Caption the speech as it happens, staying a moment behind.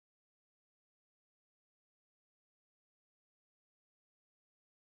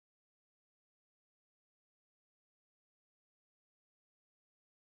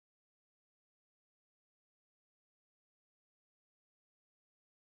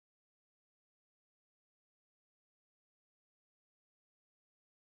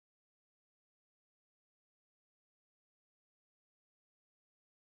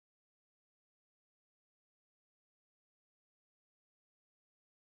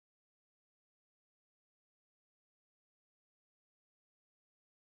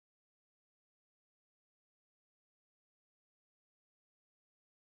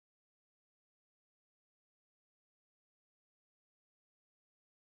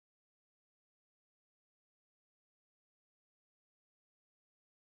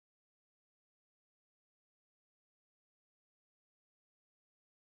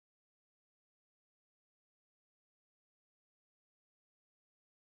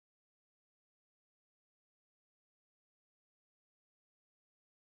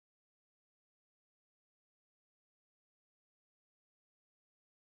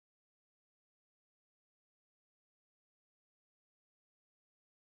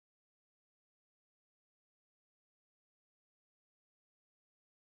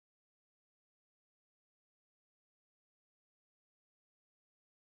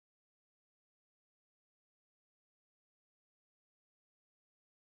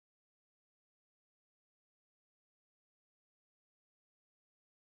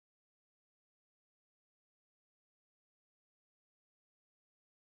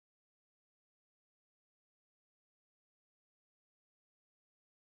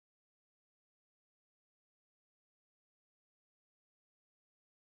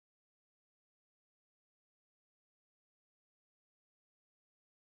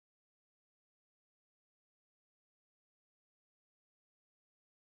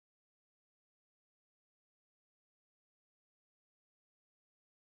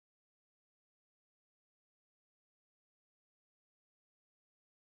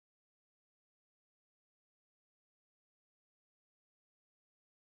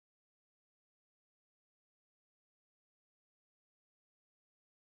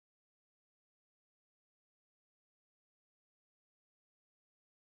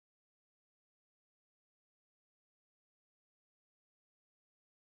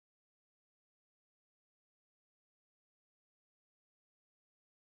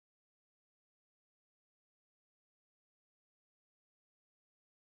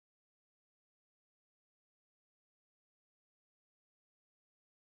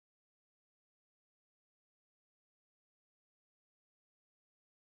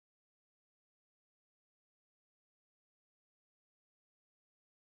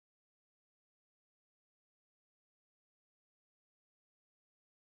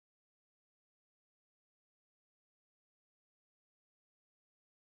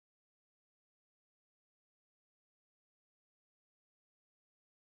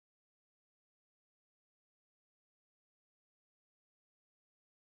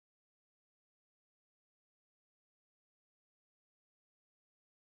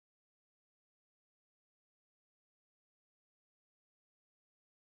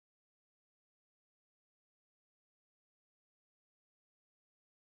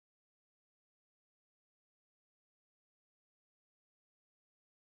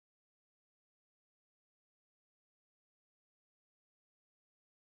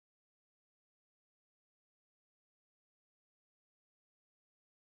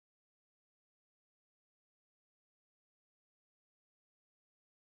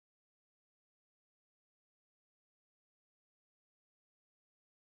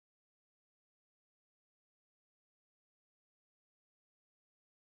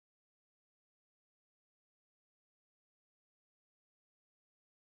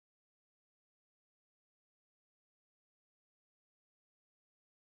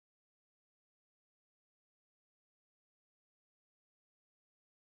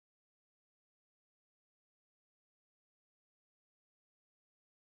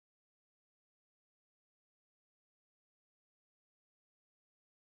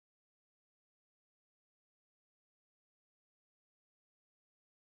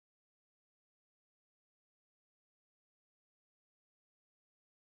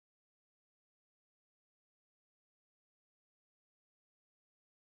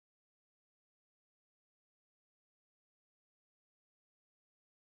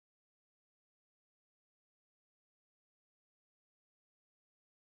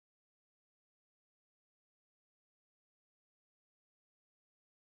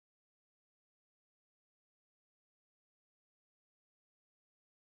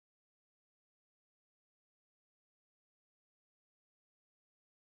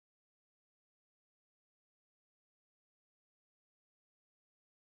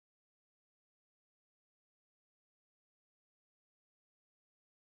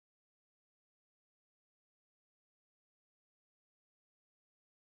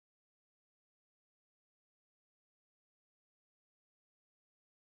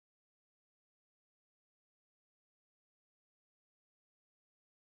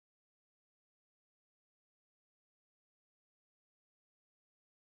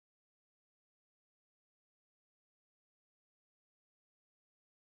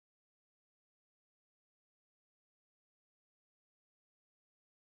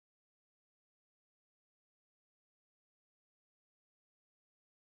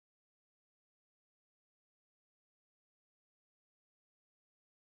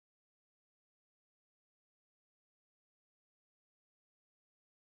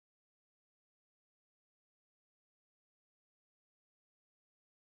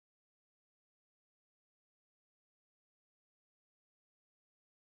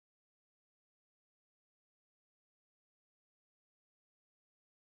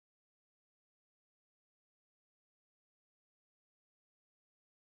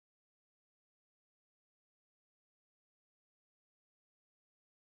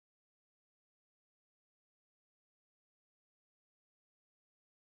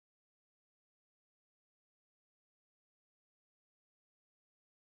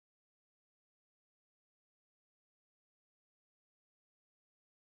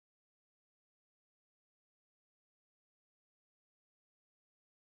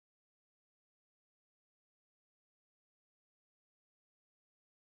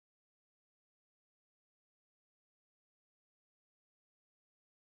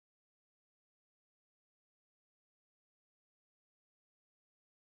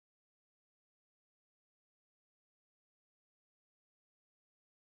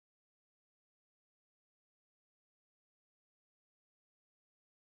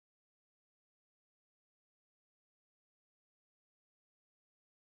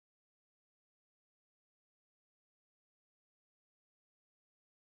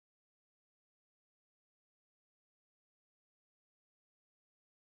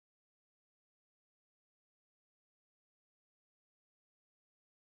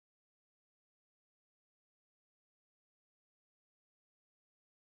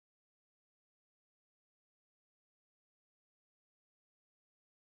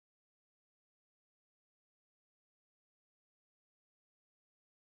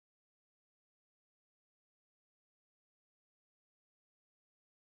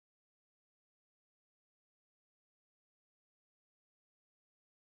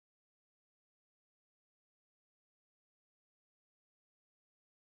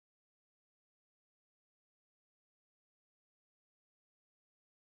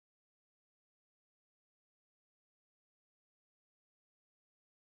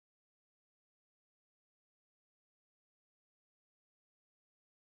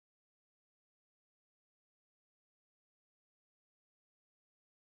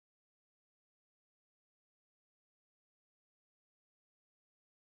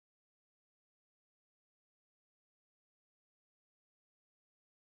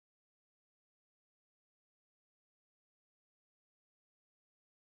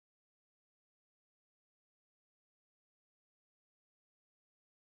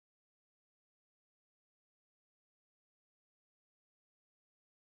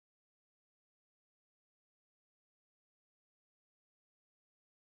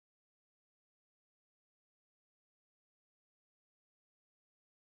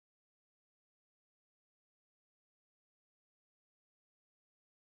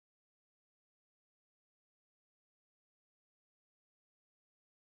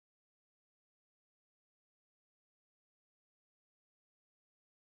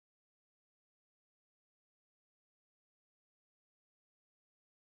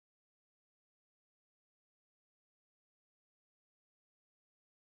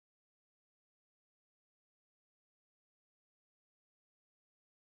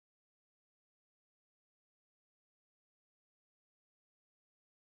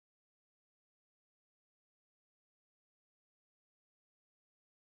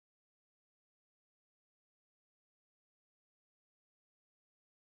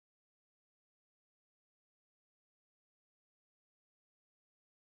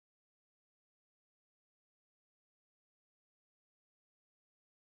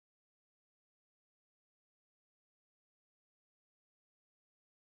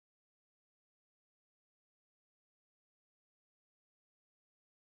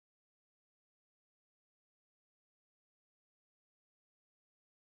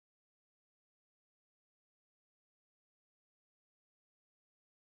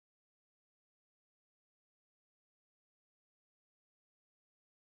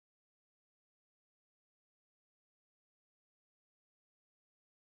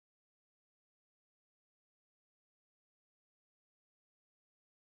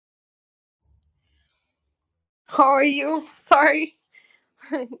How are you? Sorry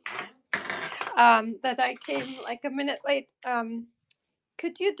that I came like a minute late.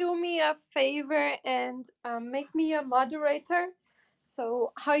 Could you do me a favor and make me a moderator?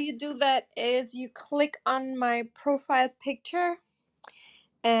 So, how you do that is you click on my profile picture,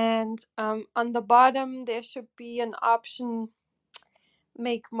 and on the bottom there should be an option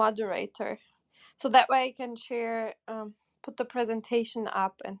make moderator. So that way I can share, put the presentation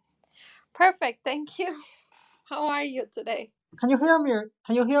up. And perfect, thank you. How are you today? Can you hear me?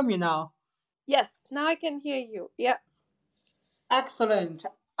 Can you hear me now? Yes, now I can hear you. Yeah. Excellent.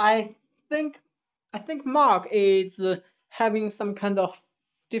 I think I think Mark is having some kind of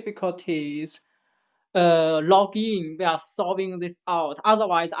difficulties log in. We are solving this out.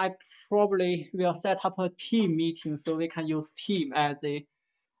 Otherwise, I probably will set up a team meeting so we can use team as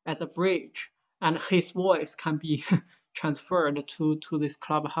a bridge, and his voice can be transferred to this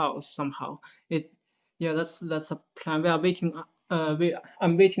clubhouse somehow. It's yeah, that's a plan. We are waiting.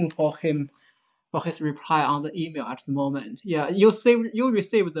 I'm waiting for his reply on the email at the moment. Yeah, you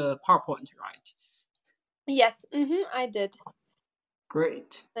received the PowerPoint, right? Yes, I did.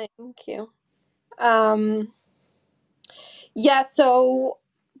 Great. Thank you. Um, yeah, so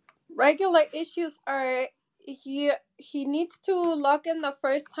regular issues are he needs to log in the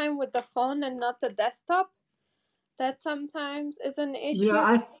first time with the phone and not the desktop. That sometimes is an Yeah,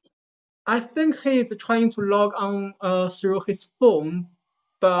 issue. I think he is trying to log on through his phone,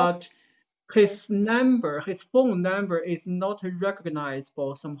 but Okay. his phone number is not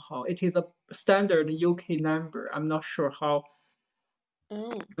recognizable somehow. It is a standard UK number. I'm not sure how.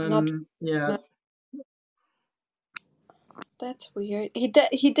 Not. Yeah. That's weird. He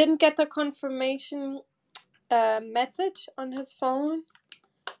didn't get the confirmation message on his phone.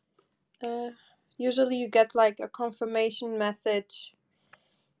 Uh, Usually you get like a confirmation message.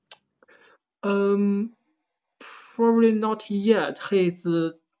 Um, Probably not yet.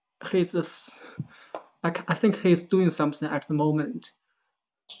 I think he's doing something at the moment.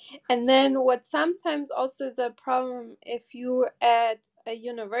 And then what sometimes also is a problem if you're at a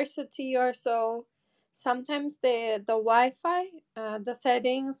university or so, sometimes the Wi-Fi, the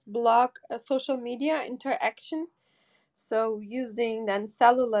settings block a social media interaction. So using then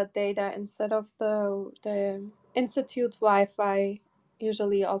cellular data instead of the institute Wi-Fi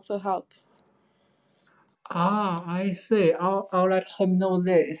usually also helps. Ah, I see. I'll let him know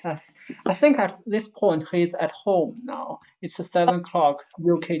this. I think at this point he's at home now. It's 7 o'clock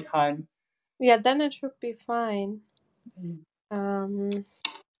UK time. Yeah, then it should be fine. Um,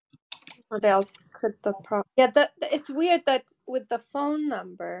 what else could the problem? Yeah, it's weird that with the phone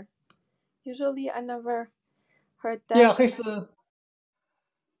number. Usually, I never heard Yeah, that.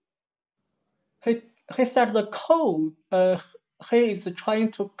 he he said the code. He is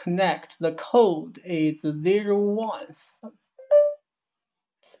trying to connect. The code is 01.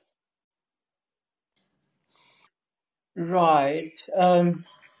 Right.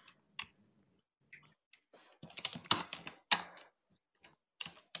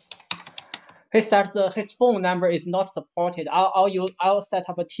 He said his phone number is not supported. I'll set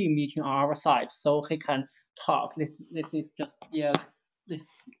up a team meeting on our side so he can talk. This is just yeah. This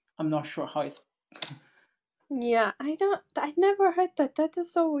I'm not sure how it's. Yeah, I never heard that. That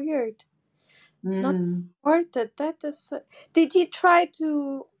is so weird. Not Mm, supported. That is. Did he try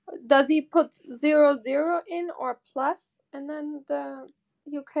to? Does he put 00 in or plus and then the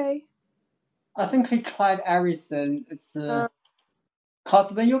UK? I think he tried everything. It's Uh,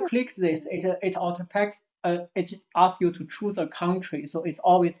 cause when you click this, it asks you to choose a country, so it's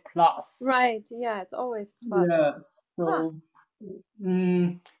always plus. right. Yeah, it's always plus. Yes. Huh. So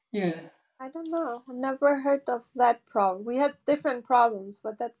yeah. I don't know. Never heard of that problem. We had different problems,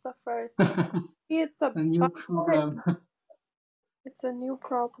 but that's the first. Maybe it's a A new bug. program. It's a new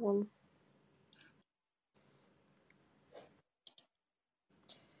problem.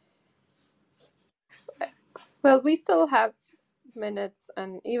 Well, we still have minutes,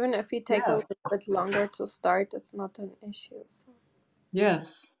 and even if we take a Yeah. little bit longer to start, it's not an issue. So.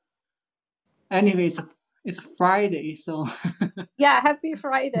 Yes. Anyway, it's Friday, so Yeah, happy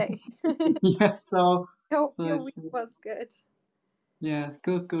Friday. yeah. Hope So your it's week was good. yeah,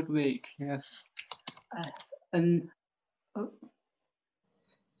 good week. Yes. And uh,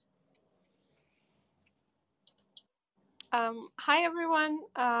 Hi everyone.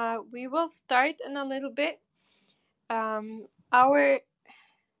 We will start in a little bit. Our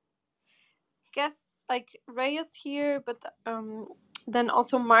guest, like Ray, is here, but then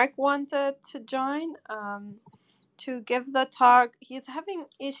also Mark wanted to join. To give the talk. He's having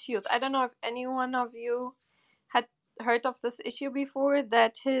issues. I don't know if any one of you had heard of this issue before,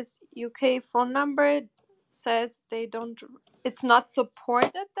 that his UK phone number says it's not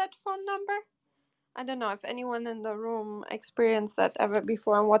supported, that phone number. I don't know if anyone in the room experienced that ever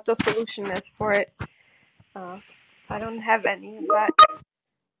before and what the solution is for it. I don't have any, but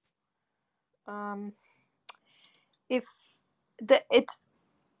if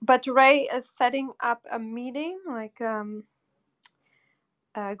but Ray is setting up a meeting, like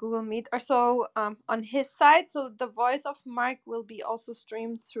Google Meet or so, on his side, so the voice of Mark will be also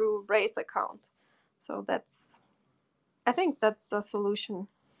streamed through Ray's account. So I think that's a solution.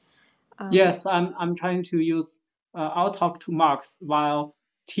 Yes, I'm trying to use. I'll talk to Mark via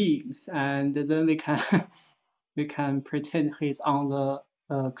Teams, and then we can we can pretend he's on the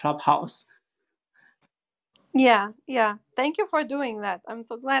Clubhouse. Yeah. Thank you for doing that. I'm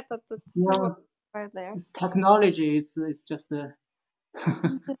so glad that Yeah, right there. this technology is just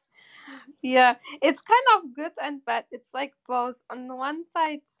Yeah, it's kind of good and bad. It's like both. On the one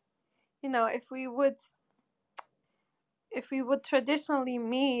side, if we would traditionally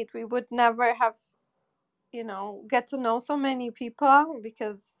meet, we would never have, get to know so many people,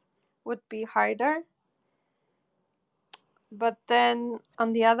 because it would be harder. But then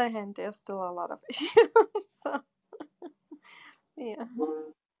on the other hand, there's still a lot of issues. So yeah.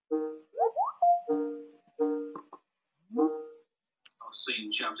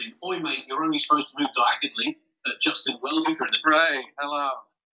 Seen shouting, "Oi mate, you're only supposed to move diagonally." Justin Welby. Ray, hello.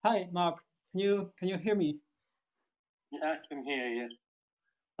 Hi, Mark. Can you hear me? Yeah, I can hear you.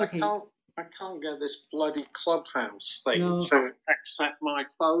 Okay. I can't get this bloody Clubhouse thing No. to accept my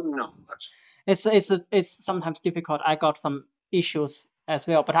phone numbers. It's sometimes difficult. I got some issues as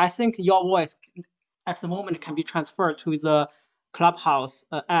well, but I think your voice at the moment can be transferred to the Clubhouse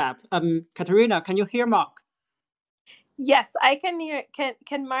app. Katerina, can you hear Mark? Yes, I can hear.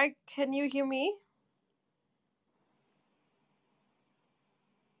 Can Mark? Can you hear me?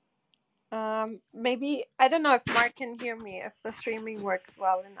 Maybe I don't know if Mark can hear me, if the streaming works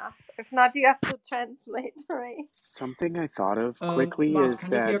well enough. If not, you have to translate, right? Something I thought of quickly Mark, is can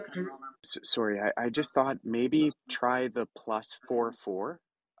that. You hear Sorry, I just thought maybe try the +44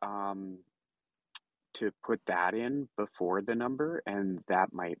 to put that in before the number, and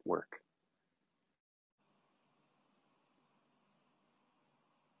that might work.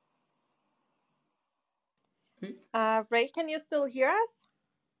 Ray, can you still hear us?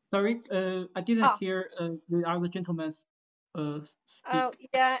 Sorry, I didn't hear the other gentleman's speak. Oh,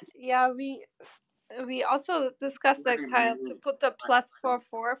 yeah. We also discussed that, Kyle, to put the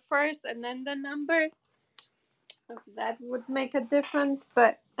 +44 first and then the number. If that would make a difference,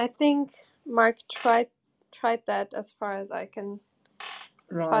 but I think Mark tried that as far as I can.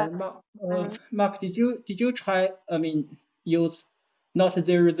 Right, Mark, did you try? I mean, use not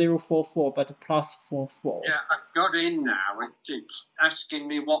 0044 but +44. Yeah, I've got in now. It's asking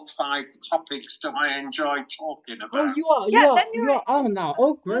me what 5 topics do I enjoy talking about. Oh, you are on now.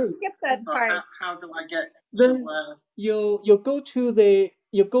 Oh, great. Just skip that part. How do I get? Then you go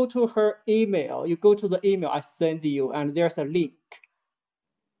to her email. You go to the email I send you, and there's a link.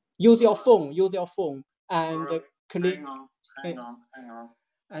 Use your phone and click. Hang on.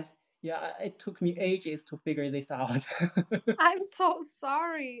 Yeah, it took me ages to figure this out. I'm so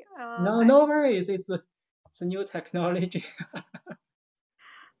sorry. No worries. It's a new technology.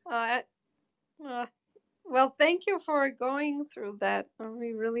 Well, thank you for going through that.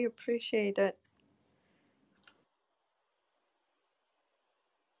 We really appreciate it.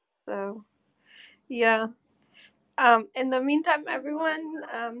 So, yeah. In the meantime, everyone,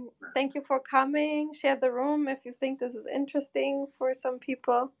 thank you for coming. Share the room if you think this is interesting for some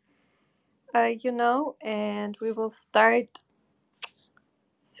people, and we will start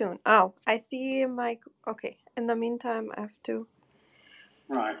soon. Oh, I see Mike. Okay. In the meantime, I have to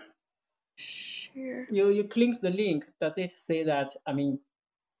share. You click the link. Does it say that? I mean,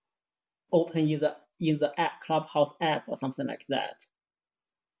 open in the app, Clubhouse app or something like that?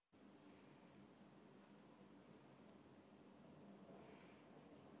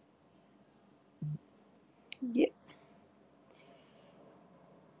 Yeah.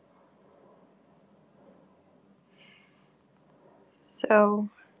 So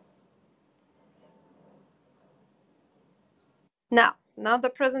now the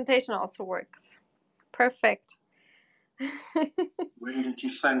presentation also works. Perfect. When did you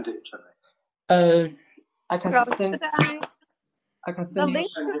send it to me? I can send. I can send the you.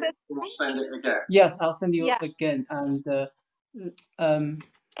 link to this. We'll send it again. Yes, I'll send you again, and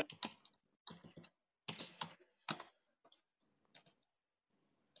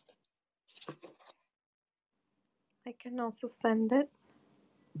I can also send it.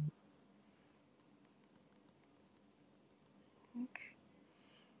 Okay.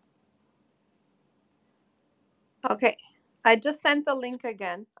 Okay, I just sent the link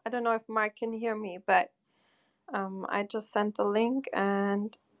again. I don't know if Mark can hear me, but I just sent the link,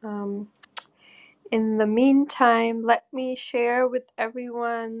 and in the meantime, let me share with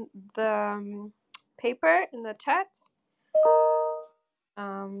everyone the paper in the chat.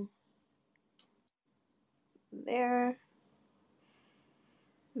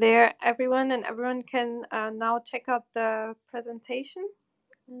 There, everyone can now check out the presentation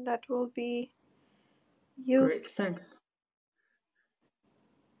that will be used. Great, thanks.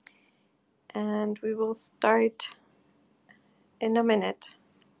 And we will start in a minute.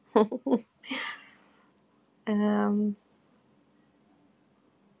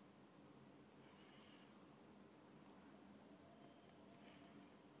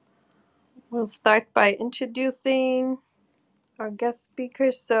 We'll start by introducing our guest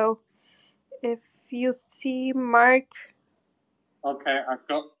speakers. So if you see Mark. Okay, I've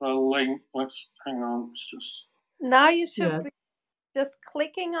got the link. Let's hang on. It's just Now you should be just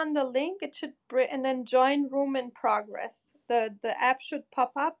clicking on the link. It should and then join room in progress. The app should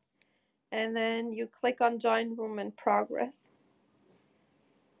pop up, and then you click on join room in progress.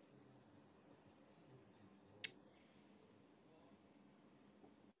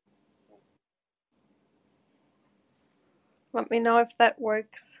 Let me know if that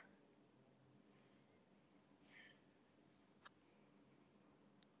works.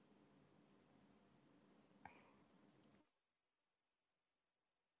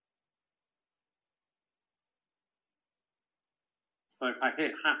 so if I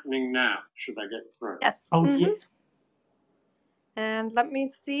hit happening now, should I get through? Yes. Oh, yeah. And let me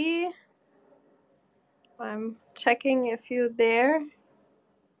see. I'm checking if you're there.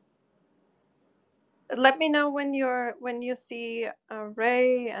 Let me know when you see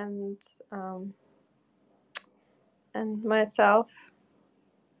Ray and myself.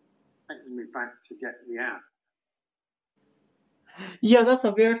 Taking me back to get the app. Yeah, that's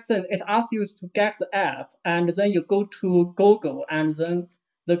a weird thing. It asks you to get the app, and then you go to Google, and then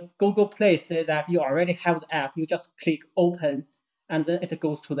the Google Play says that you already have the app. You just click open, and then it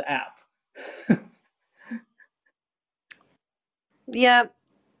goes to the app. Yeah.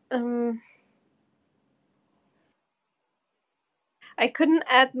 I couldn't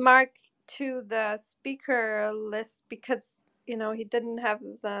add Mark to the speaker list because he didn't have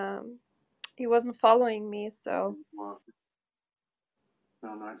he wasn't following me, so.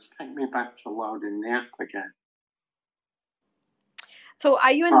 No, it's taking me back to loading the app again. So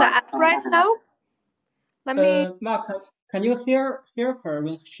are you in the app right now? Let me. Mark, can you hear her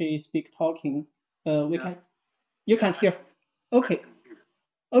when she speak talking? You can hear. Okay.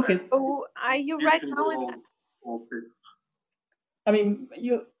 Oh, are you right now in? I mean,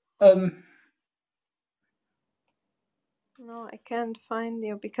 you No, I can't find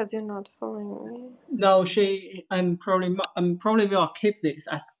you because you're not following me. No, I'm probably will keep this.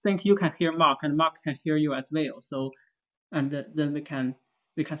 I think you can hear Mark, and Mark can hear you as well. So, and then we can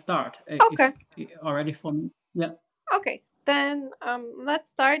start. Okay. Already from yeah. Okay, then let's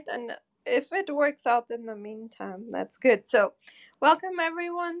start, and if it works out in the meantime, that's good. So, welcome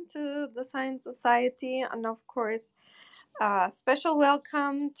everyone to the Science Society, and of course, special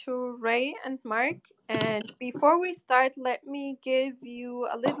welcome to Ray and Mark. And before we start, let me give you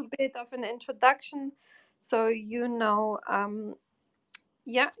a little bit of an introduction, so you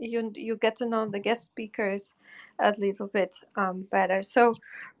get to know the guest speakers a little bit better. So,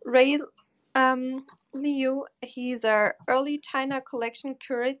 Ray Liu, he's our early China collection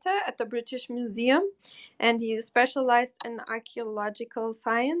curator at the British Museum, and he is specialized in archaeological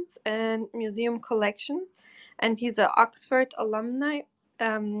science and museum collections, and he's an Oxford alumni,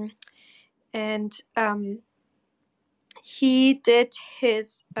 and he did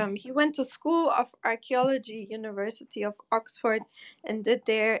he went to School of Archaeology, University of Oxford, and did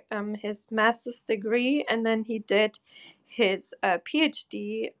there his master's degree, and then he did his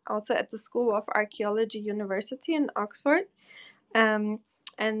PhD also at the School of Archaeology, University in Oxford. And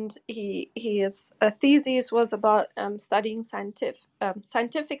his thesis was about studying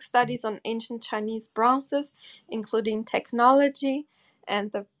scientific studies on ancient Chinese bronzes, including technology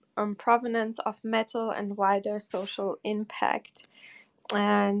and the provenance of metal and wider social impact.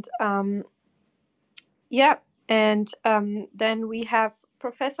 And then we have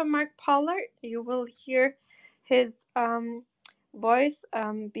Professor Mark Pollard. You will hear his voice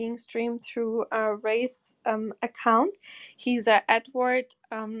being streamed through Ray's account. He's an Edward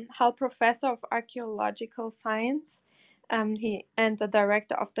Hall Professor of Archaeological Science. He and the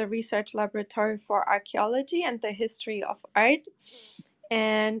director of the Research Laboratory for Archaeology and the History of Art.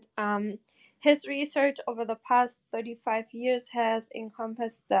 And His research over the past 35 years has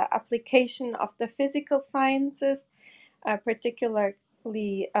encompassed the application of the physical sciences,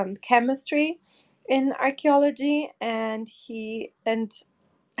 particularly chemistry, in archaeology, and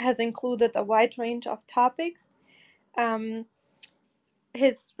has included a wide range of topics.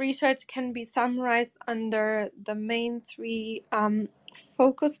 His research can be summarized under the main three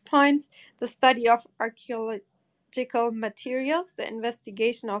focus points: the study of archaeological materials, the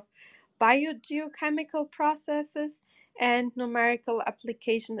investigation of biogeochemical processes, and numerical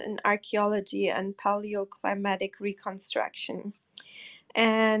application in archaeology and paleoclimatic reconstruction.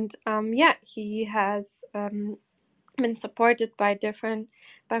 And he has been supported by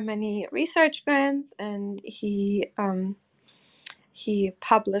many research grants, and he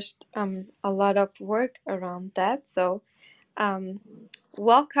published a lot of work around that. So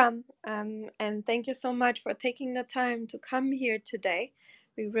welcome, and thank you so much for taking the time to come here today.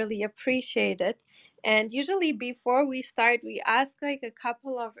 We really appreciate it. And usually before we start, we ask like a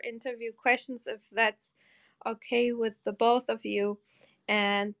couple of interview questions, if that's okay with the both of you.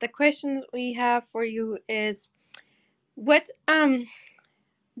 And the question we have for you is, what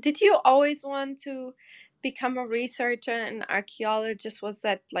did you always want to become a researcher and archaeologist? Was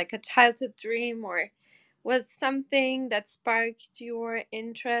that like a childhood dream, or was something that sparked your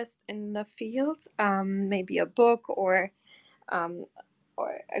interest in the field? Maybe a book, or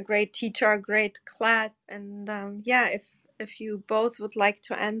a great teacher, a great class? And if you both would like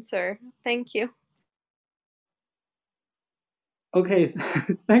to answer, thank you. Okay,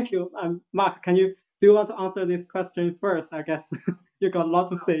 thank you. Mark, do you want to answer this question first? I guess you got a lot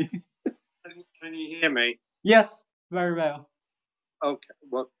to say. Can you hear me? Yes, very well. Okay.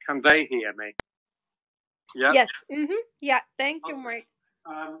 Well, can they hear me? Yeah. Yes. Yeah. Thank you, Mark.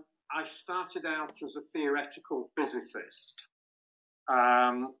 I started out as a theoretical physicist,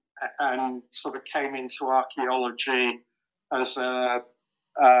 and sort of came into archaeology as a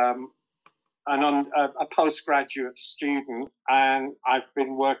postgraduate student, and I've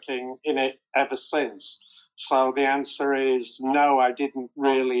been working in it ever since. So the answer is no, I didn't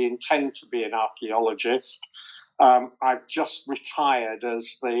really intend to be an archaeologist. I've just retired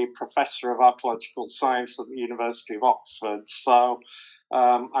as the Professor of Archaeological Science at the University of Oxford. So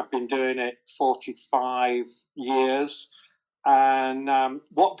I've been doing it 45 years. And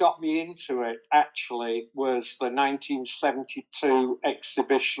what got me into it actually was the 1972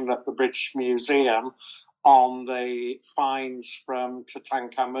 exhibition at the British Museum on the finds from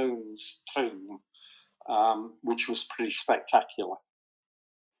Tutankhamun's tomb, which was pretty spectacular.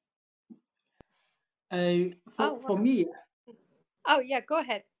 For me. Oh yeah, go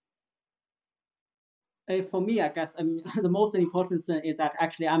ahead. For me, I guess the most important thing is that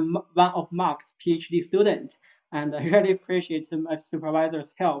actually I'm one of Mark's PhD student, and I really appreciate my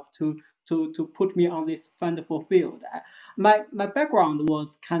supervisor's help to put me on this wonderful field. My background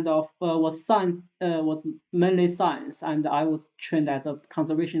was was science, was mainly science, and I was trained as a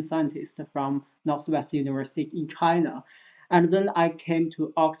conservation scientist from Northwest University in China, and then I came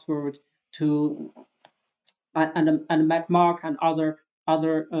to Oxford to and met Mark and other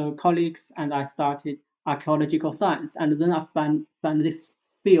colleagues, and I started archaeological science. And then I found this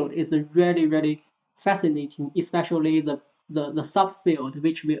field is really fascinating, especially the subfield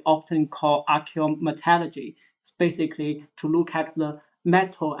which we often call archaeometallurgy. It's basically to look at the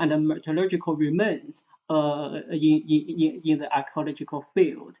metal and the metallurgical remains in the archaeological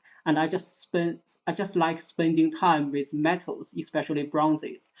field. And I just like spending time with metals, especially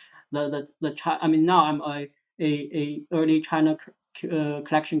bronzes. Now I'm a early China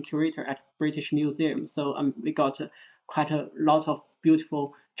collection curator at British Museum. So we got quite a lot of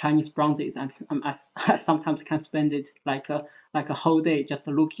beautiful Chinese bronzes, and I sometimes can spend it like a whole day just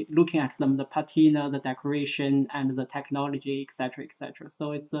looking at them, the patina, the decoration, and the technology, etc., etc.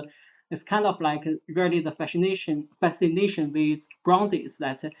 So it's kind of like really the fascination with bronzes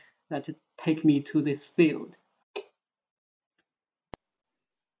that take me to this field.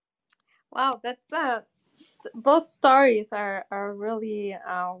 Wow, that's both stories are really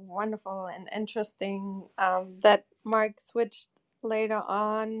wonderful and interesting. That Mark switched later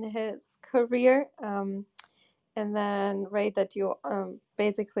on his career, and then Ray, that you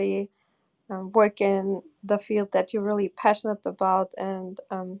basically work in the field that you're really passionate about. And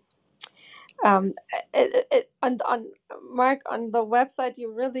on Mark, on the website,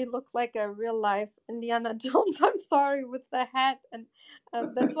 you really look like a real life Indiana Jones. I'm sorry, with the hat, and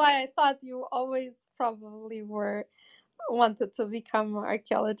that's why I thought you always probably wanted to become an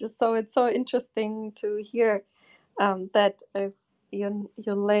archaeologist. So it's so interesting to hear that you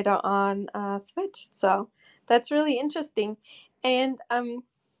later on switched. So that's really interesting. And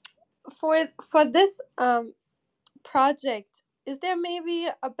for this project, is there maybe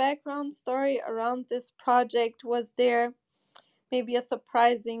a background story around this project? Was there maybe a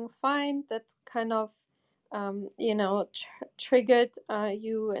surprising find that kind of triggered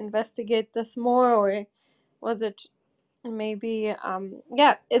you investigate this more, or was it maybe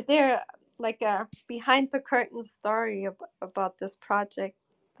is there like a behind the curtain story about this project?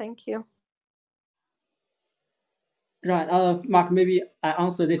 Thank you. Right. Mark, maybe I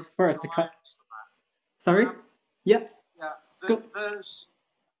answer this first. Sorry? Yeah. Go.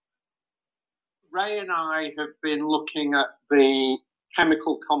 Ray and I have been looking at the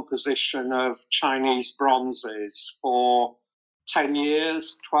chemical composition of Chinese bronzes for 10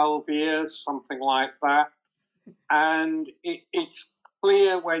 years, 12 years, something like that. And it's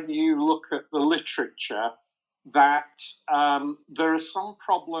clear when you look at the literature that there are some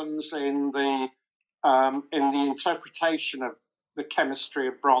problems in the interpretation of the chemistry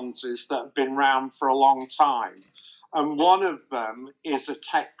of bronzes that have been around for a long time. And one of them is a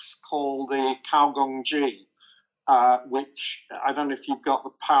text called the Kaogongji, which I don't know if you've got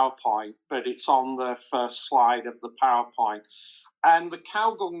the PowerPoint, but it's on the first slide of the PowerPoint. And the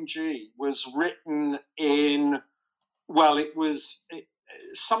Kaogongji was written it was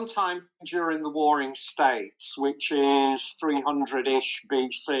sometime during the Warring States, which is 300-ish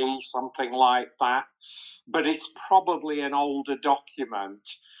BC, something like that. But it's probably an older document.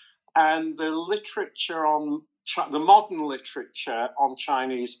 And the literature the modern literature on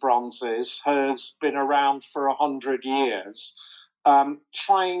Chinese bronzes has been around for 100 years,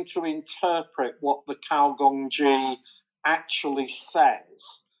 trying to interpret what the Kaogongji actually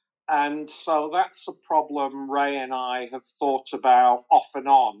says. And so that's a problem Ray and I have thought about off and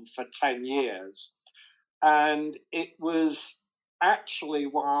on for 10 years. And it was actually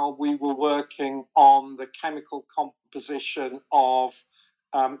while we were working on the chemical composition of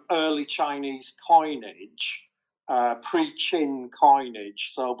early Chinese coinage, pre-Qin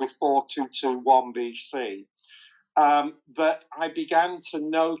coinage, so before 221 BC, that I began to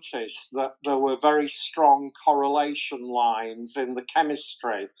notice that there were very strong correlation lines in the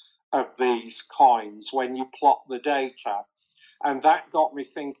chemistry of these coins when you plot the data. And that got me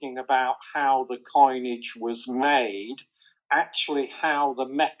thinking about how the coinage was made, actually how the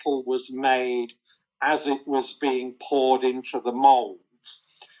metal was made as it was being poured into the molds.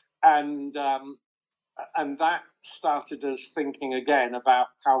 And that started us thinking again about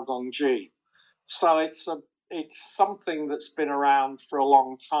Kaogongji. So it's something that's been around for a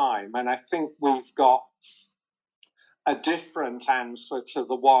long time, and I think we've got a different answer to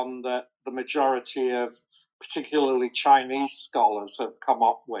the one that the majority of particularly Chinese scholars have come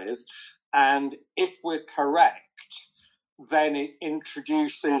up with. And if we're correct, then it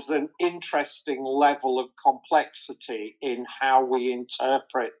introduces an interesting level of complexity in how we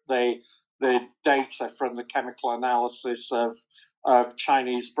interpret the data from the chemical analysis of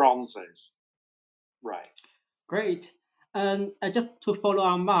Chinese bronzes. Right. Great. And just to follow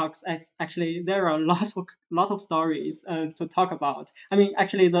on Mark's, actually there are a lot of stories to talk about. I mean,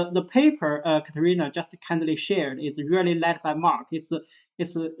 actually the paper Katerina just kindly shared is really led by Mark. It's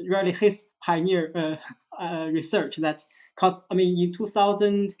really his pioneer research that, cause I mean in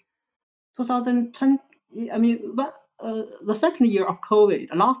 2020, I mean the second year of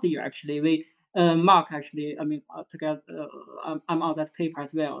COVID, last year actually we Mark actually, I mean together I'm on that paper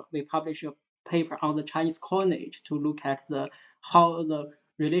as well. We published a paper on the Chinese coinage to look at how the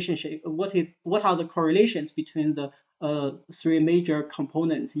relationship, what are the correlations between the three major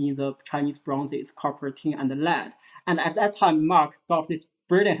components in the Chinese bronzes, copper, tin, and lead. And at that time, Mark got this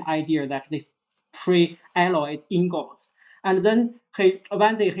brilliant idea that this pre-alloyed ingots. And then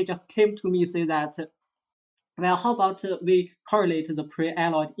one day he just came to me and said that, well, how about we correlate the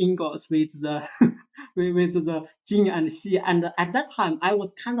pre-alloyed ingots with the with the Jing and Xi? And at that time, I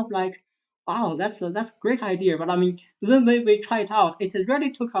was kind of like, wow, that's a great idea. But I mean, then we try it out. It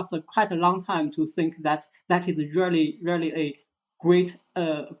really took us quite a long time to think that is really a great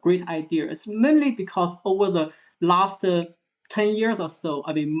idea. It's mainly because over the last 10 years or so,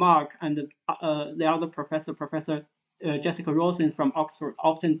 I mean, Mark and the other Professor Jessica Rosen from Oxford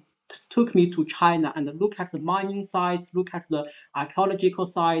often took me to China and look at the mining sites, look at the archaeological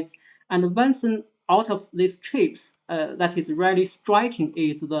sites. And one thing out of these trips that is really striking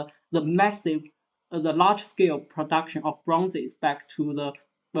is the massive, the large-scale production of bronzes back to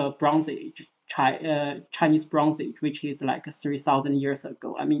the Bronze Age, Chinese Bronze Age, which is like 3,000 years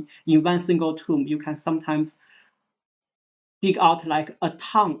ago. I mean, in one single tomb, you can sometimes dig out like a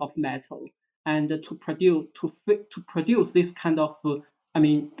ton of metal, and to produce this kind of I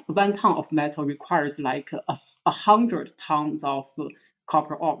mean, 1 ton of metal requires like 100 tons of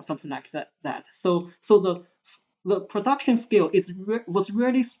copper ore, something like that. So the production scale was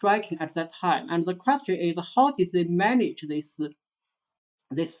really striking at that time. And the question is, how did they manage this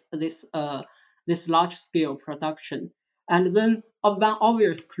large scale production? And then one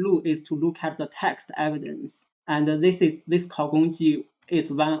obvious clue is to look at the text evidence. And this Kaogongji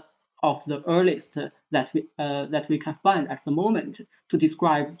is one of the earliest that we can find at the moment to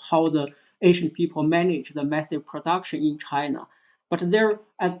describe how the Asian people manage the massive production in China. But there,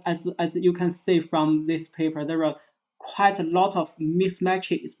 as you can see from this paper, there are quite a lot of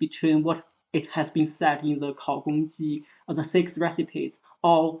mismatches between what it has been said in the Kaogongji, the 6 recipes,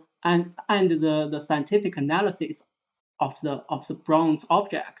 and the scientific analysis of the bronze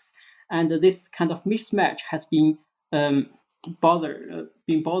objects. And this kind of mismatch has been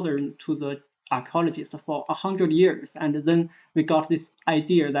bothering to the archaeologists for 100 years. And then we got this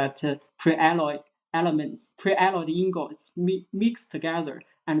idea that pre-alloyed ingots mixed together,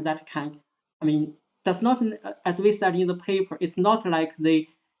 and that can, does not, as we said in the paper, it's not like the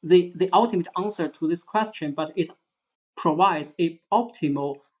ultimate answer to this question, but it provides a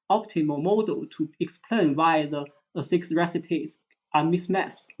optimal model to explain why the 6 recipes are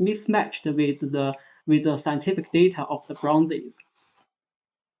mismatched with the scientific data of the bronzes.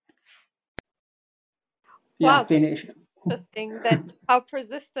 Yeah, wow, finish. Interesting that how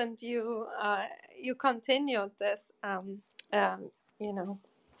persistent you continued this.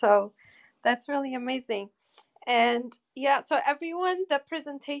 So that's really amazing. And yeah, so everyone, the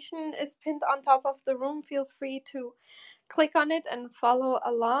presentation is pinned on top of the room. Feel free to click on it and follow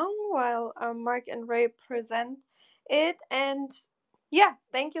along while Mark and Ray present it. And yeah,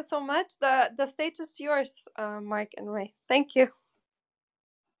 thank you so much. The stage is yours, Mark and Ray. Thank you.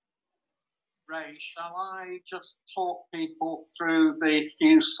 Ray, shall I just talk people through the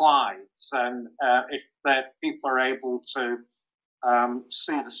few slides, and if people are able to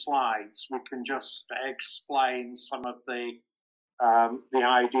see the slides, we can just explain some of the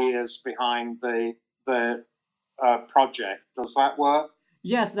ideas behind the project. Does that work?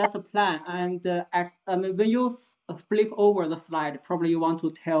 Yes, that's a plan. And when you flip over the slide, probably you want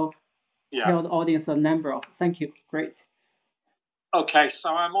to tell the audience the number of. Thank you. Great. Okay,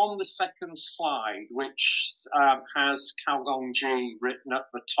 so I'm on the second slide, which has Kaogongji written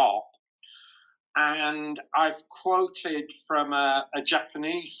at the top. And I've quoted from a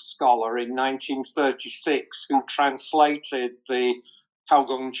Japanese scholar in 1936 who translated the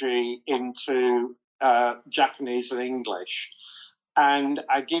Kaogongji into Japanese and English. And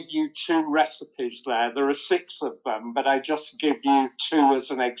I give you 2 recipes there. There are 6 of them, but I just give you 2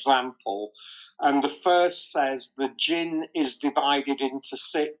 as an example. And the first says the jin is divided into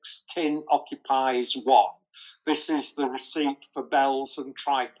 6, tin occupies 1. This is the receipt for bells and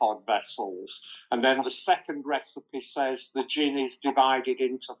tripod vessels. And then the second recipe says the jin is divided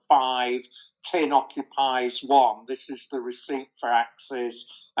into 5, tin occupies 1. This is the receipt for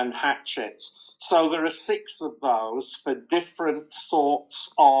axes and hatchets. So there are 6 of those for different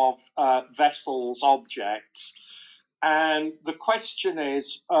sorts of vessels, objects. And the question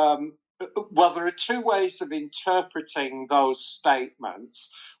is, well, there are 2 ways of interpreting those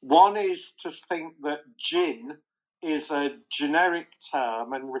statements. One is to think that jin is a generic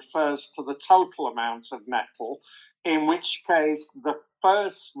term and refers to the total amount of metal, in which case the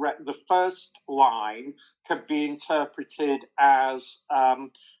first line could be interpreted as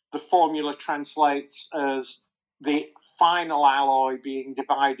the formula translates as the final alloy being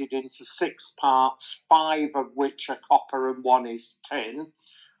divided into 6 parts, 5 of which are copper and 1 is tin.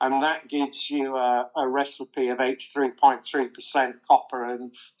 And that gives you a recipe of 83.3% copper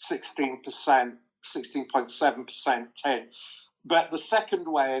and 16.7% tin. But the second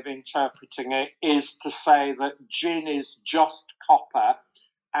way of interpreting it is to say that jin is just copper,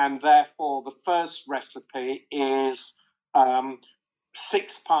 and therefore the first recipe is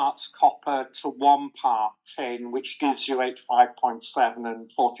 6 parts copper to 1 part tin, which gives you 85.7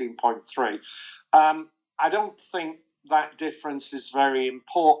 and 14.3. I don't think that difference is very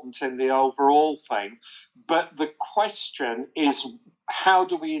important in the overall thing, but the question is, how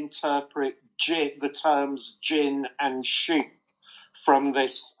do we interpret the terms jin and shi from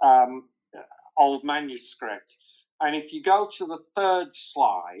this old manuscript? And if you go to the third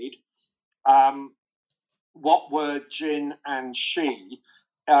slide, what were jin and shi?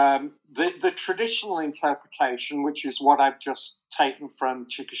 The traditional interpretation, which is what I've just taken from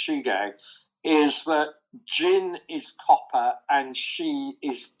Chikushige, is that jin is copper and shi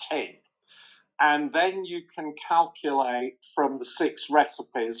is tin. And then you can calculate from the 6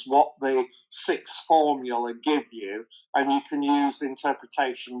 recipes what the 6 formula give you, and you can use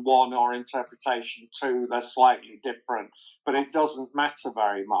interpretation 1 or interpretation 2. They're slightly different, but it doesn't matter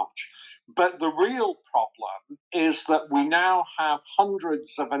very much. But the real problem is that we now have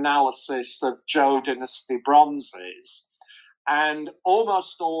hundreds of analyses of Zhou dynasty bronzes, and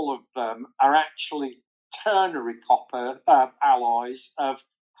almost all of them are actually ternary copper alloys of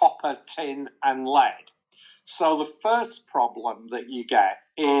copper, tin, and lead. So the first problem that you get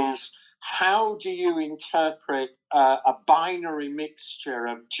is, how do you interpret a binary mixture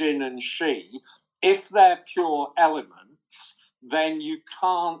of Jin and Shi? If they're pure elements, then you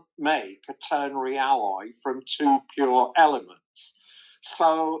can't make a ternary alloy from 2 pure elements.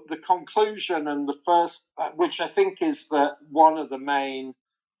 So the conclusion, and the first, which I think is that one of the main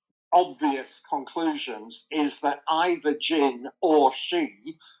obvious conclusions, is that either Jin or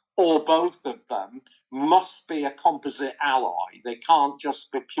Shi, or both of them, must be a composite alloy. They can't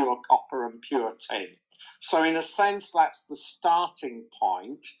just be pure copper and pure tin. So in a sense, that's the starting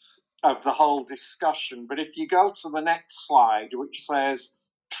point of the whole discussion. But if you go to the next slide, which says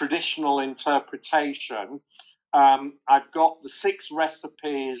traditional interpretation, I've got the 6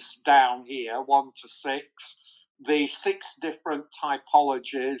 recipes down here, 1 to 6. The 6 different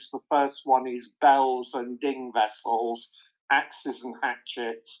typologies. The first one is bells and ding vessels, axes and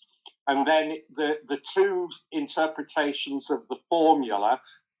hatchets. And then the 2 interpretations of the formula.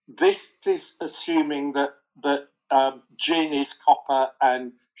 This is assuming that Jin is copper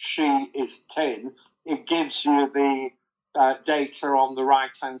and Shi is tin. It gives you the data on the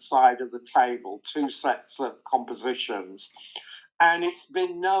right-hand side of the table, 2 sets of compositions. And it's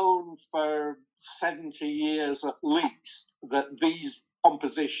been known for 70 years at least that these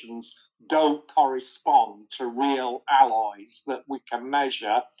compositions don't correspond to real alloys that we can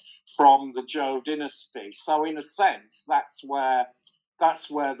measure from the Zhou dynasty. So in a sense, that's where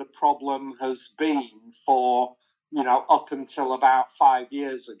the problem has been for, up until about 5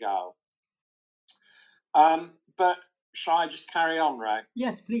 years ago. But shall I just carry on, Ray?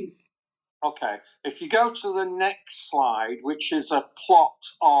 Yes, please. Okay, if you go to the next slide, which is a plot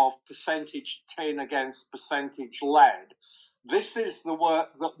of percentage tin against percentage lead, this is the work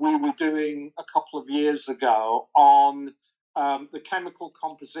that we were doing a couple of years ago on the chemical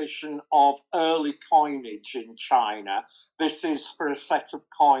composition of early coinage in China. This is for a set of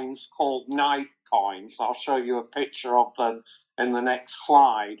coins called knife coins. I'll show you a picture of them in the next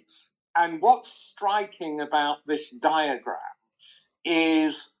slide. And what's striking about this diagram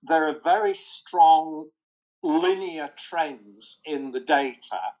is there are very strong linear trends in the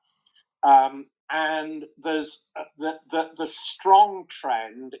data, and there's the strong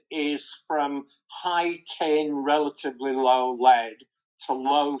trend is from high tin, relatively low lead, to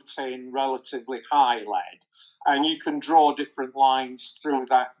low tin, relatively high lead, and you can draw different lines through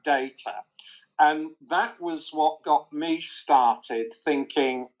that data. And that was what got me started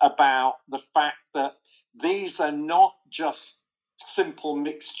thinking about the fact that these are not just simple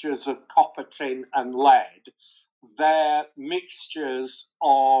mixtures of copper, tin, and lead. They're mixtures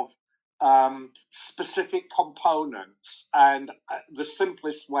of specific components. And the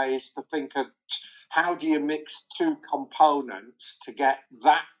simplest way is to think of how do you mix 2 components to get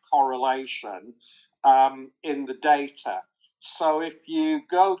that correlation in the data. So if you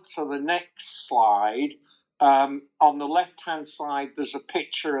go to the next slide, on the left-hand side, there's a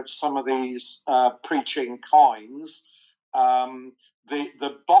picture of some of these preaching coins.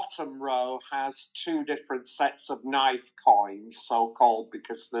 The bottom row has 2 different sets of knife coins, so-called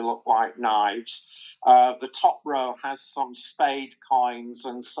because they look like knives. The top row has some spade coins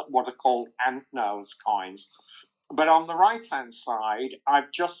and what are called ant nose coins. But on the right-hand side,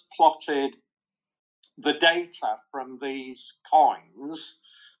 I've just plotted the data from these coins,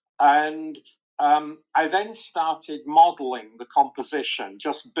 and I then started modeling the composition,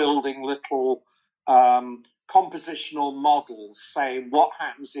 just building little compositional models saying what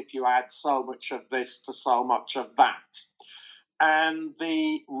happens if you add so much of this to so much of that. And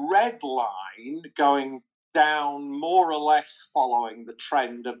the red line going down more or less following the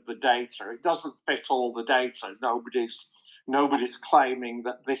trend of the data. It doesn't fit all the data. Nobody's claiming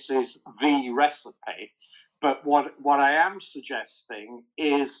that this is the recipe. But what I am suggesting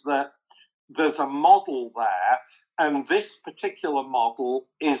is that there's a model there, and this particular model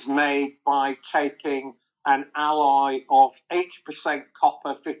is made by taking an alloy of 80%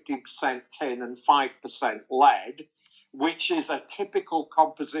 copper, 50% tin, and 5% lead, which is a typical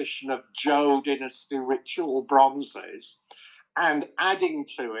composition of Zhou dynasty ritual bronzes, and adding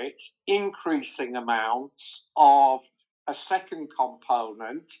to it increasing amounts of a second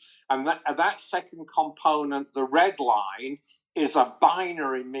component, and that second component, the red line, is a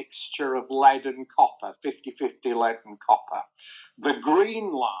binary mixture of lead and copper, 50-50 lead and copper. The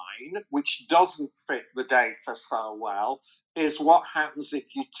green line, which doesn't fit the data so well, is what happens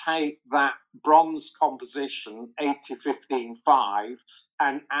if you take that bronze composition, 80-15-5,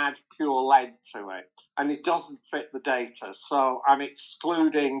 and add pure lead to it. And it doesn't fit the data. So I'm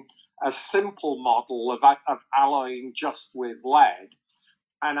excluding a simple model of alloying just with lead.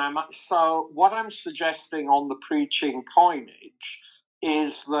 And so what I'm suggesting on the preaching coinage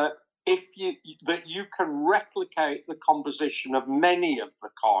is that you can replicate the composition of many of the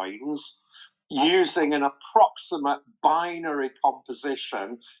coins using an approximate binary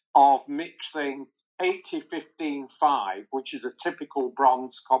composition of mixing 80-15-5, which is a typical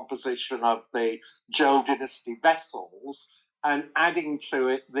bronze composition of the Zhou dynasty vessels, and adding to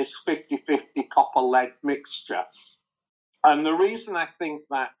it this 50-50 copper-lead mixture. And the reason I think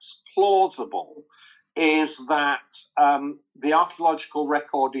that's plausible is that the archaeological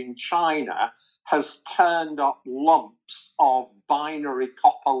record in China has turned up lumps of binary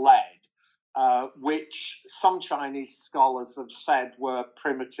copper lead, which some Chinese scholars have said were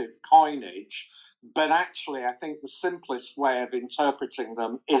primitive coinage. But actually, I think the simplest way of interpreting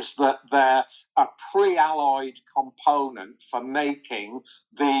them is that they're a pre-alloyed component for making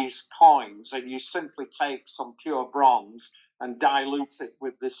these coins, and you simply take some pure bronze and dilute it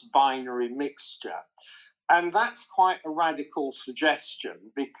with this binary mixture. And that's quite a radical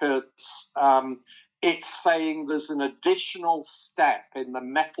suggestion, because it's saying there's an additional step in the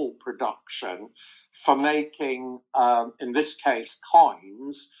metal production for making, in this case,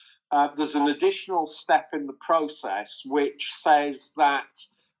 coins. There's an additional step in the process which says that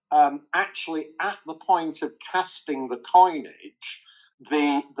actually at the point of casting the coinage,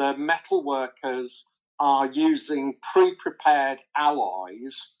 the metal workers are using pre-prepared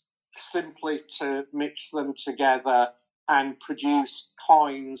alloys simply to mix them together and produce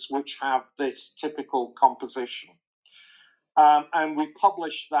coins which have this typical composition. And we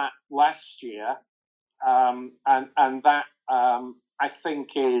published that last year, and that I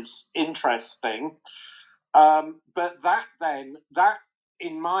think is interesting. But that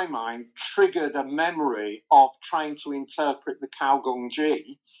in my mind triggered a memory of trying to interpret the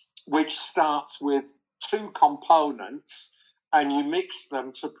Caogongji, which starts with two components, and you mix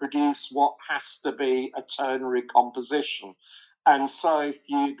them to produce what has to be a ternary composition. And so if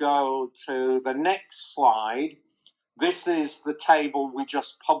you go to the next slide, this is the table we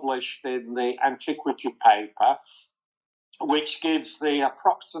just published in the antiquity paper, which gives the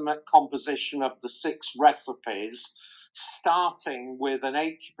approximate composition of the 6 recipes, starting with an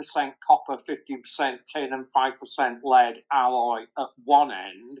 80% copper, 50% tin, and 5% lead alloy at one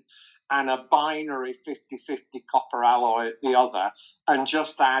end, and a binary 50-50 copper alloy at the other, and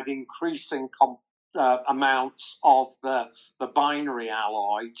just add increasing amounts of the binary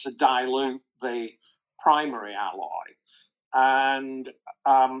alloy to dilute the primary alloy. And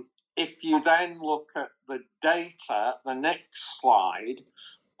if you then look at the data, the next slide,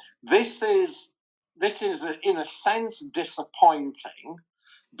 this is in a sense disappointing,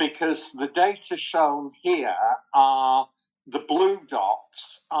 because the data shown here are the blue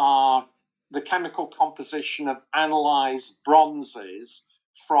dots are the chemical composition of analyzed bronzes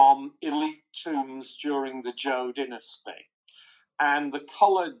from elite tombs during the Zhou dynasty. And the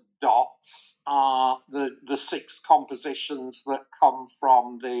colored dots are the 6 compositions that come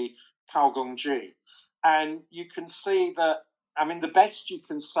from the Caogongji. And you can see that, I mean, the best you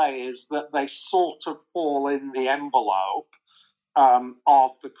can say is that they sort of fall in the envelope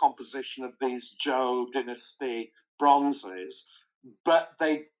of the composition of these Zhou dynasty bronzes, but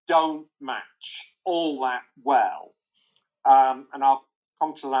they don't match all that well. And I'll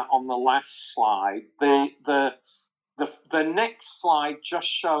come to that on the last slide. The next slide just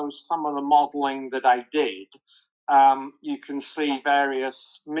shows some of the modeling that I did. You can see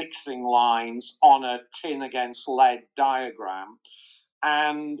various mixing lines on a tin against lead diagram.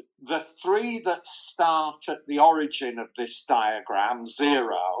 And the 3 that start at the origin of this diagram,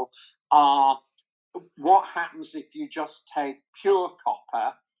 0, are what happens if you just take pure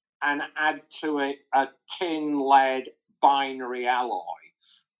copper and add to it a tin lead binary alloy,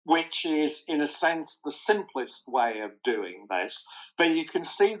 which is, in a sense, the simplest way of doing this. But you can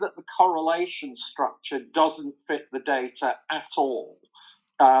see that the correlation structure doesn't fit the data at all.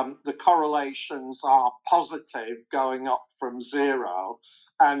 The correlations are positive going up from 0.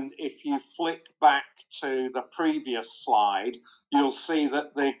 And if you flick back to the previous slide, you'll see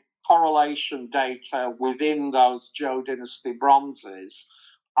that the correlation data within those Zhou dynasty bronzes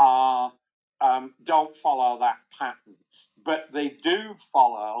are don't follow that pattern, but they do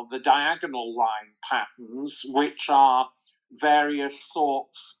follow the diagonal line patterns, which are various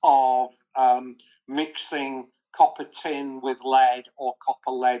sorts of mixing copper tin with lead or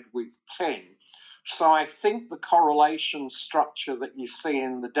copper lead with tin. So I think the correlation structure that you see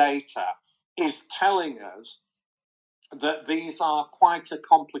in the data is telling us that these are quite a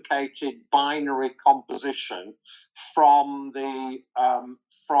complicated binary composition from the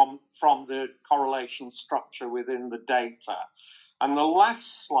correlation structure within the data. And the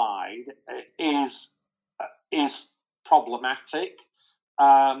last slide is problematic,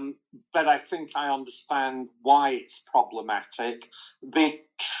 but I think I understand why it's problematic. The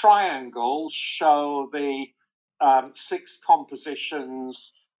triangles show the 6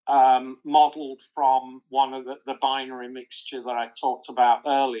 compositions modeled from one of the binary mixture that I talked about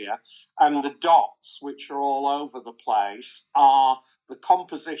earlier, and the dots, which are all over the place, are the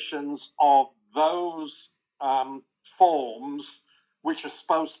compositions of those forms which are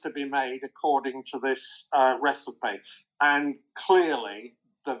supposed to be made according to this recipe. And clearly,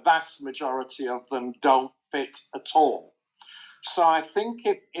 the vast majority of them don't fit at all. So I think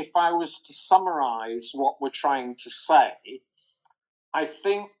if I was to summarize what we're trying to say, I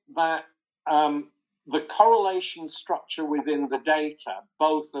think that the correlation structure within the data,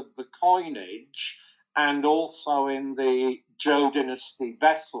 both of the coinage and also in the Zhou dynasty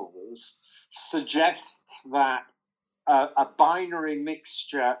vessels, suggests that a binary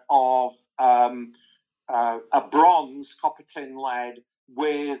mixture of a bronze copper tin lead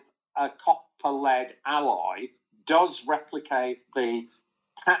with a copper lead alloy does replicate the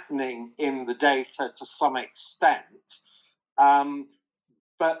patterning in the data to some extent,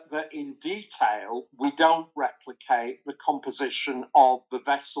 but that in detail we don't replicate the composition of the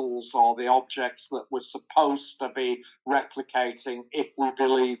vessels or the objects that we're supposed to be replicating if we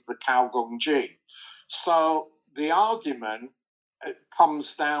believe the Kaogongji. So the argument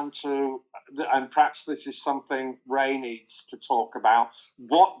comes down to, and perhaps this is something Ray needs to talk about,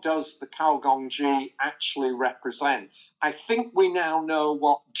 what does the Kaogongji actually represent? I think we now know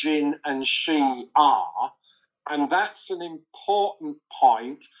what Jin and Shi are, and that's an important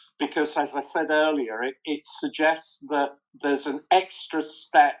point because, as I said earlier, it suggests that there's an extra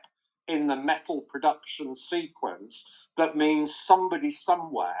step in the metal production sequence that means somebody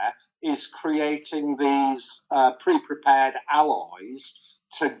somewhere is creating these pre-prepared alloys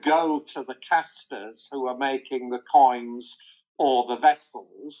to go to the casters who are making the coins or the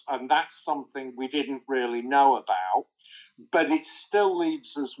vessels, and that's something we didn't really know about. But it still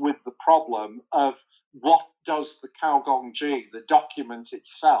leaves us with the problem of what does the Kaogongji, the document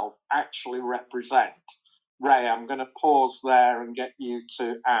itself, actually represent? Ray, I'm going to pause there and get you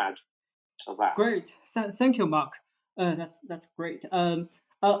to add to that. Great, thank you, Mark. That's great.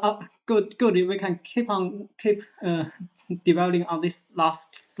 Good. We can keep developing on this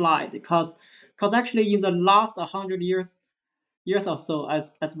last slide because actually in the last 100 years or so,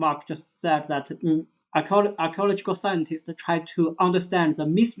 as Mark just said, that archaeological scientists try to understand the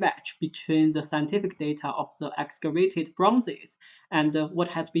mismatch between the scientific data of the excavated bronzes and what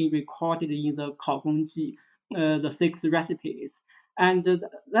has been recorded in the Kaogongji, the 6 recipes. And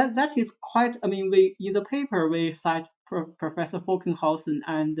that is quite, I mean, in the paper, we cite Professor Falkenhausen,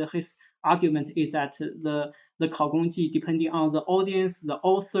 and his argument is that the Kaogongji, depending on the audience, the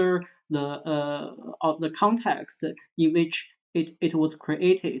author, the context in which it was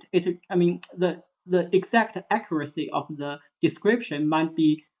created, the exact accuracy of the description might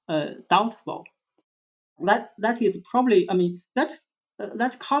be doubtful. That is probably, I mean, that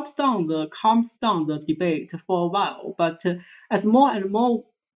calms down the debate for a while. But as more and more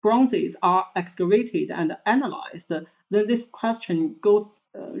bronzes are excavated and analyzed, then this question goes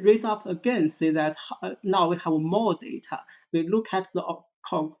raise up again. Say that now we have more data. We look at the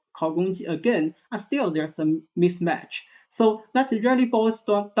Kaogongji again, and still there's a mismatch. So that really boils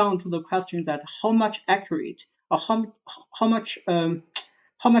down to the question that how much accurate or how much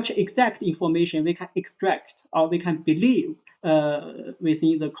exact information we can extract or we can believe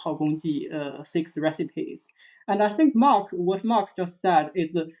within the Kaogongji 6 recipes. And I think what Mark just said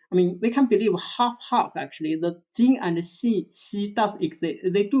is, I mean, we can believe half actually. The Jin and Xi does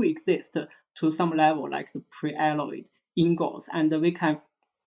exist. They do exist to some level, like the pre-alloyed ingots, and we can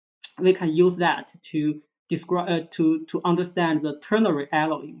use that to describe to understand the ternary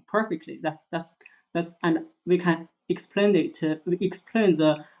alloying perfectly. That's and we can explain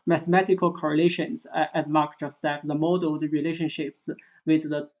the mathematical correlations, as Mark just said, the modeled relationships with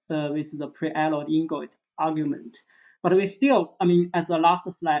the pre-alloyed ingot argument. But we still, I mean, as the last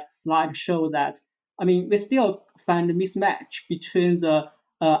slide show that, I mean, we still find a mismatch between the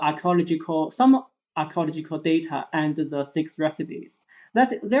some archaeological data and the 6 recipes.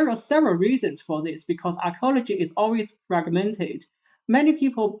 There are several reasons for this because archaeology is always fragmented.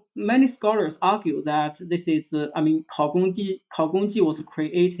 Many scholars argue that this is, 考工记 was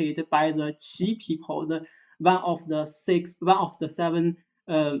created by the Qi people, one of the 7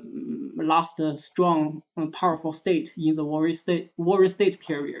 last strong and powerful state in the warrior state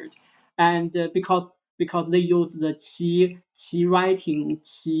period, and because they use the Qi writing,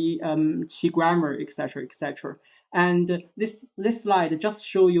 Qi grammar, etc., etc. And this slide just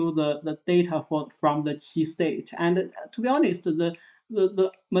show you the data from the Qi state. And to be honest, the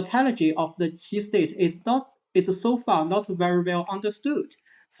metallurgy of the Qi state is so far not very well understood.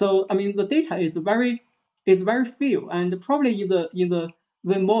 So the data is very few, and probably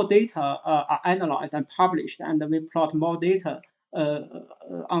when more data are analyzed and published, and we plot more data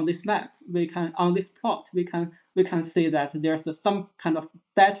on this map, on this plot, we can see that there's some kind of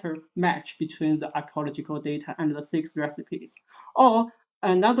better match between the archaeological data and the 6 recipes. Or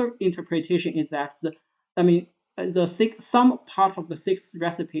another interpretation is that some part of the 6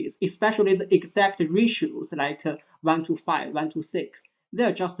 recipes, especially the exact ratios like 1:5, 1:6, they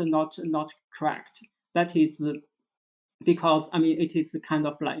are just not correct. That is because it is kind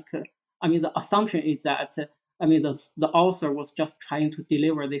of like the assumption is that the author was just trying to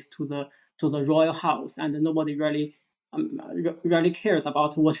deliver this to the royal house, and nobody really cares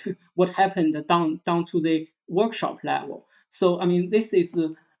about what happened down to the workshop level. So this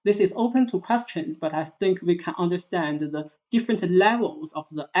is open to question, but I think we can understand the different levels of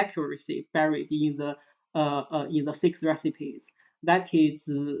the accuracy buried in the 6 recipes. That is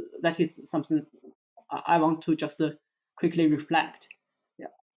something I want to just quickly reflect. Yeah.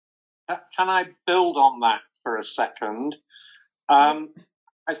 Can I build on that for a second?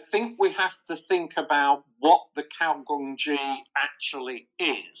 I think we have to think about what the Kaogongji actually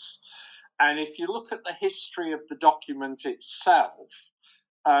is. And if you look at the history of the document itself,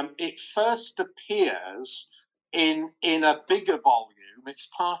 it first appears in a bigger volume. It's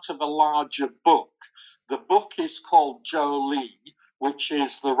part of a larger book. The book is called Zhou Li, which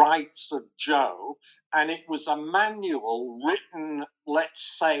is the rights of Zhou, and it was a manual written, let's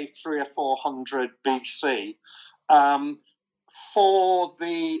say, 300 or 400 BC, for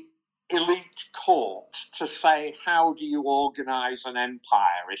the elite court to say, how do you organize an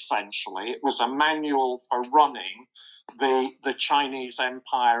empire, essentially. It was a manual for running the Chinese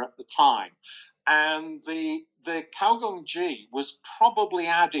empire at the time. And the Kaogongji was probably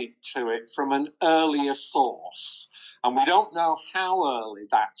added to it from an earlier source. And we don't know how early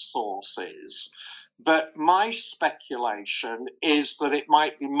that source is. But my speculation is that it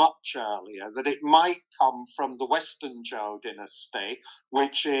might be much earlier, that it might come from the Western Zhou dynasty,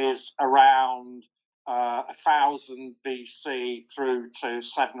 which is around 1000 BC through to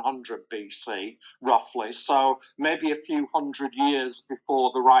 700 BC, roughly. So maybe a few hundred years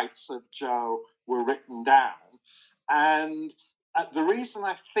before the rights of Zhou were written down. And the reason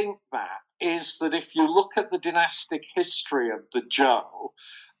I think that is that if you look at the dynastic history of the Zhou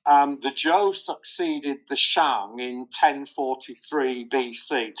succeeded the Shang in 1043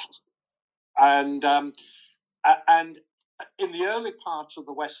 BC. And in the early part of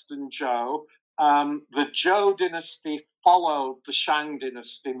the Western Zhou, the Zhou dynasty followed the Shang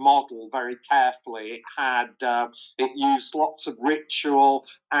dynasty model very carefully. It used lots of ritual,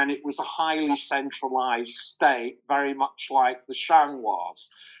 and it was a highly centralized state, very much like the Shang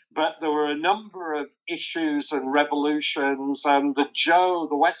was. But there were a number of issues and revolutions, and the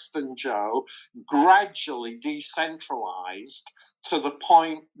Western Zhou, gradually decentralized to the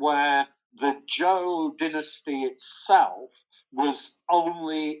point where the Zhou dynasty itself was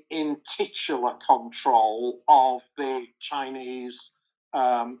only in titular control of the Chinese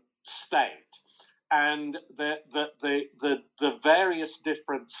state. And the various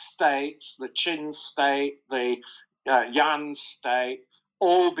different states, the Qin state, the Yan state,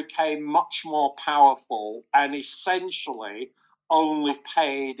 all became much more powerful and essentially only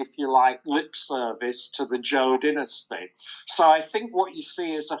paid, if you like, lip service to the Zhou dynasty. So I think what you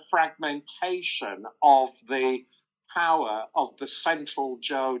see is a fragmentation of the power of the central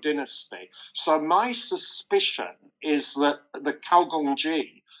Zhou dynasty. So my suspicion is that the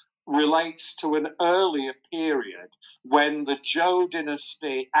Kaogongji relates to an earlier period when the Zhou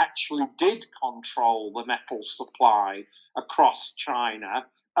dynasty actually did control the metal supply across China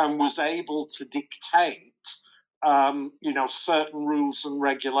and was able to dictate certain rules and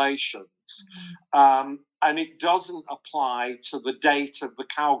regulations. And it doesn't apply to the date of the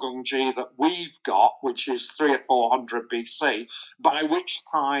Kaogongji that we've got, which is 300 or 400 BC, by which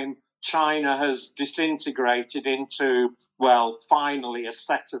time China has disintegrated into, well, finally a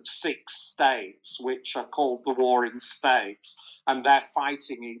set of 6 states, which are called the Warring States, and they're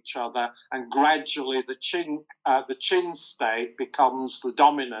fighting each other. And gradually, the Qin state becomes the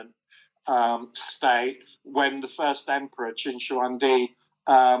dominant state when the first emperor, Qin Shi Huangdi,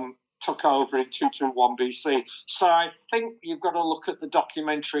 took over in 221 BC. So I think you've got to look at the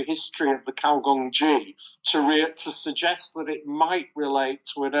documentary history of the Kaogongji to suggest that it might relate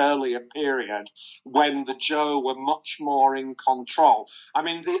to an earlier period when the Zhou were much more in control. I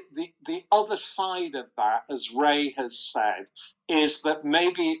mean, the other side of that, as Ray has said, is that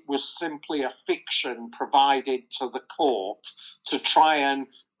maybe it was simply a fiction provided to the court to try and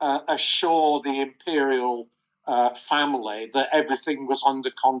assure the imperial family that everything was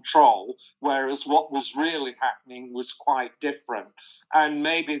under control, whereas what was really happening was quite different. And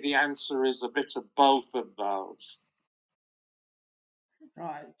maybe the answer is a bit of both of those.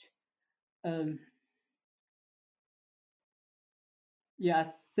 Right. Yeah,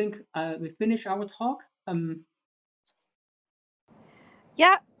 I think we finish our talk.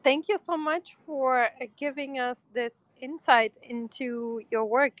 Yeah, thank you so much for giving us this insight into your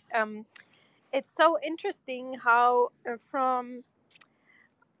work. It's so interesting how from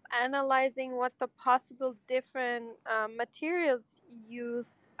analyzing what the possible different materials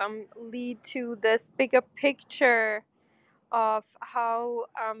used lead to this bigger picture of how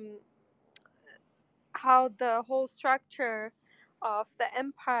the whole structure of the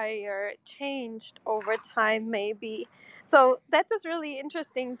empire changed over time, maybe. So that is really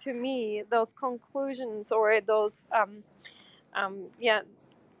interesting to me, those conclusions or those yeah,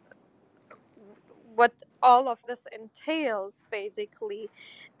 what all of this entails basically.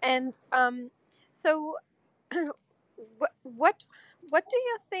 And so what do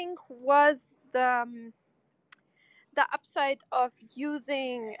you think was the upside of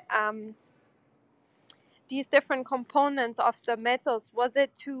using these different components of the metals? Was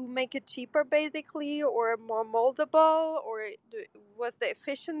it to make it cheaper basically, or more moldable, or was the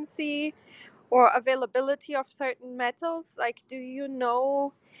efficiency or availability of certain metals? Like, do you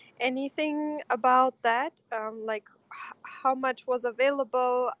know anything about that? Like how much was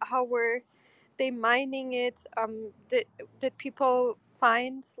available, how were they mining it? Did people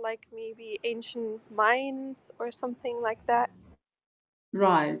find like maybe ancient mines or something like that?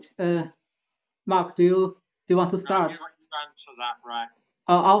 Right. Mark, do you want to start? You answer that, right?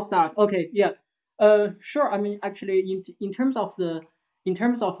 I'll start. Okay, yeah. Sure. I mean, actually, in terms of the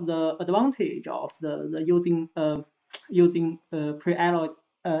advantage of the using pre-alloyed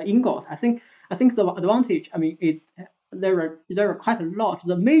ingots, I think the advantage. I mean, there are quite a lot.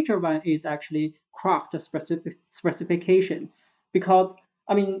 The major one is actually craft specification, because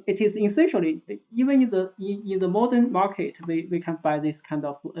I mean, it is essentially, even in the modern market, we can buy this kind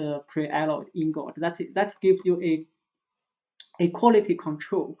of pre-alloyed ingot. That gives you a quality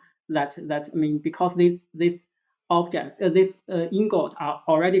control, that I mean, because this ingot are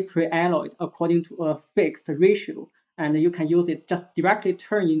already pre-alloyed according to a fixed ratio, and you can use it just directly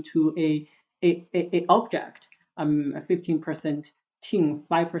turn into a object, 15% tin,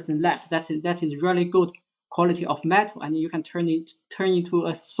 5% lead. That is really good quality of metal, and you can turn into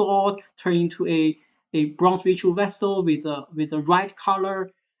a sword, turn into a bronze ritual vessel with a right color.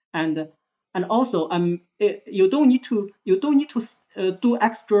 And also you don't need to do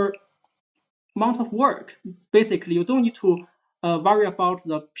extra amount of work. Basically, you don't need to worry about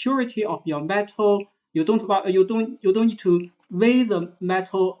the purity of your metal. You don't need to weigh the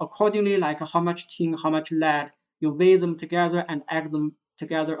metal accordingly, like how much tin, how much lead. You weigh them together and add them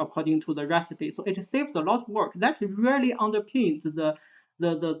together according to the recipe. So it saves a lot of work. That really underpins the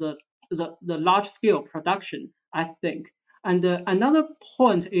large scale production, I think. And another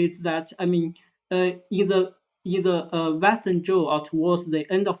point is that, I mean, in the Western Zhou, or towards the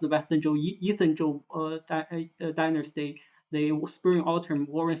end of the Western Zhou, Eastern Zhou dynasty, the spring autumn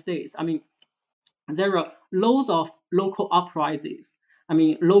warring states, I mean, there are loads of local uprisings. I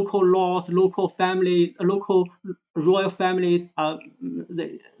mean, local laws, local families, local royal families,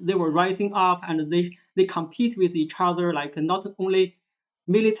 they were rising up, and they compete with each other, like not only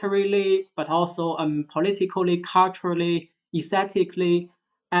militarily, but also politically, culturally, aesthetically.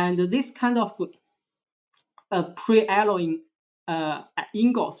 And this kind of pre-alloying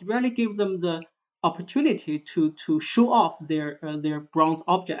ingots really give them the opportunity to show off their bronze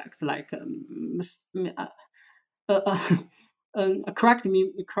objects, like correct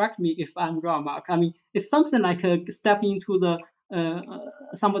me if I'm wrong, Mark. I mean, it's something like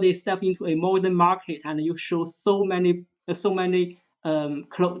somebody step into a modern market, and you show so many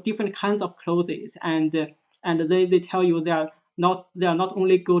different kinds of clothes, and they tell you they are they are not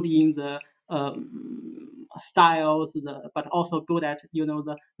only good in the styles, but also good at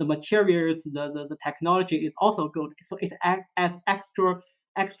the materials, the technology is also good. So it acts as extra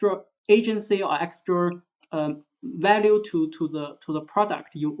agency or extra value to the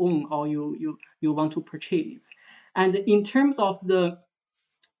product you own or you want to purchase. And in terms of the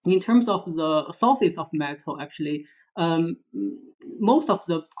sources of metal, actually, most of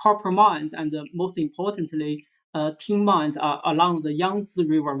the copper mines and most importantly, tin mines are along the Yangtze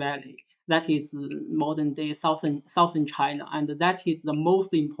River Valley. That is modern day southern China, and that is the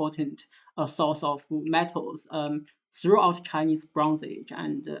most important source of metals throughout Chinese Bronze Age,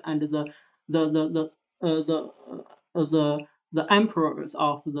 and the the emperors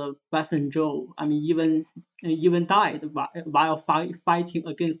of the Western Zhou, I mean, even died while fighting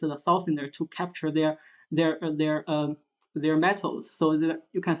against the Southerners to capture their their metals. So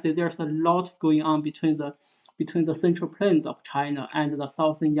you can see there's a lot going on between the central plains of China and the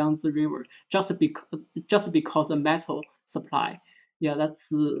southern Yangtze River, just because of metal supply. Yeah,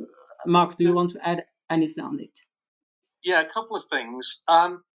 that's Mark. Do you want to add anything on it? Yeah, a couple of things.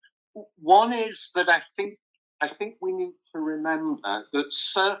 One is that I think we need to remember that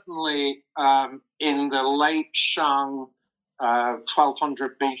certainly in the late Shang,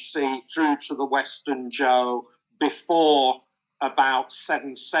 1200 BC through to the Western Zhou, before about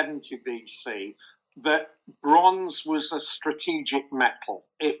 770 BC, that bronze was a strategic metal.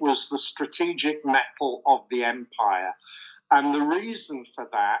 It was the strategic metal of the empire. And the reason for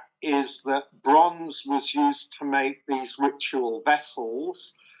that is that bronze was used to make these ritual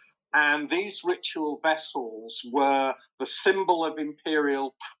vessels. And these ritual vessels were the symbol of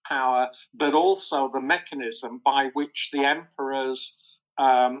imperial power, but also the mechanism by which the emperors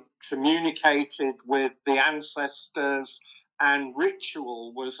communicated with the ancestors, and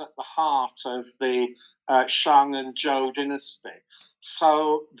ritual was at the heart of the Shang and Zhou dynasty.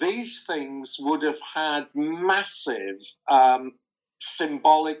 So these things would have had massive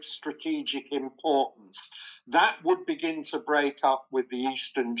symbolic strategic importance. That would begin to break up with the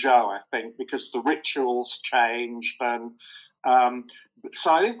Eastern Zhou, I think, because the rituals changed. And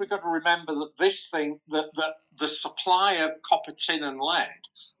so I think we've got to remember that that the supply of copper, tin, and lead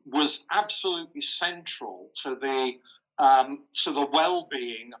was absolutely central to the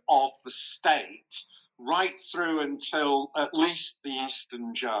well-being of the state right through until at least the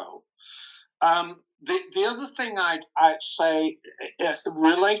Eastern Zhou. The other thing I'd say,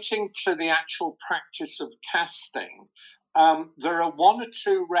 relating to the actual practice of casting, there are one or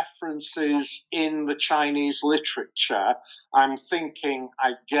two references in the Chinese literature. I'm thinking,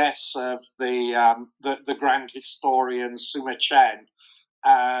 I guess, of the grand historian Sima Chen,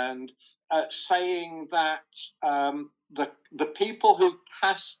 and saying that the people who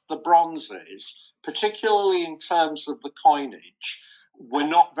cast the bronzes, particularly in terms of the coinage, were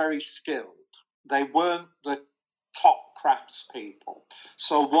not very skilled. They weren't the top craftspeople.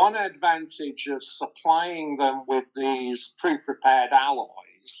 So one advantage of supplying them with these pre-prepared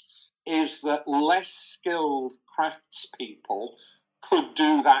alloys is that less skilled craftspeople could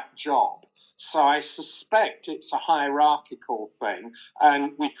do that job. So I suspect it's a hierarchical thing,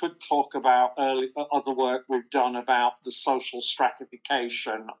 and we could talk about other work we've done about the social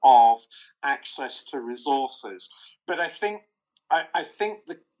stratification of access to resources. But I think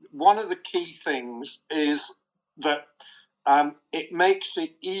that one of the key things is that it makes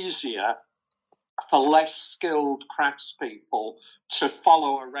it easier for less skilled craftspeople to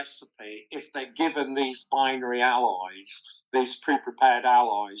follow a recipe if they're given these binary alloys, these pre-prepared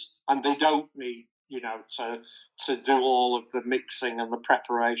alloys, and they don't need, to do all of the mixing and the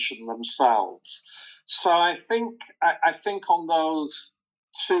preparation themselves. So I think on those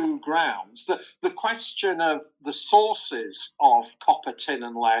two grounds, the question of the sources of copper, tin,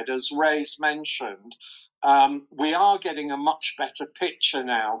 and lead, as Ray's mentioned, we are getting a much better picture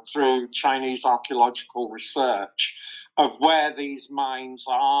now through Chinese archaeological research of where these mines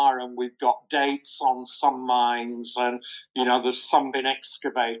are, and we've got dates on some mines, and there's some been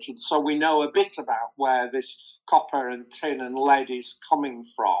excavated, so we know a bit about where this copper and tin and lead is coming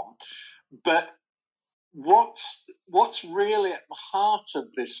from. But what's really at the heart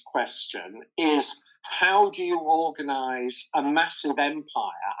of this question is, how do you organize a massive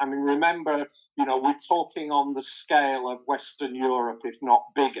empire? I mean, remember, we're talking on the scale of Western Europe, if not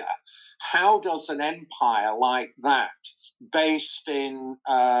bigger. How does an empire like that, based in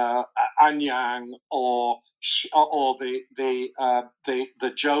Anyang or the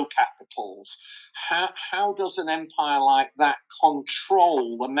Zhou capitals, how does an empire like that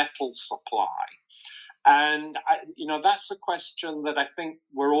control the metal supply? And that's a question that I think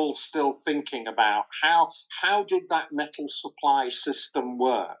we're all still thinking about. How did that metal supply system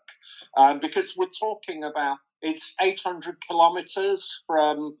work? Because we're talking about, it's 800 kilometers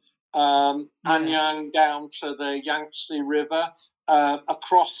from Anyang down to the Yangtze River,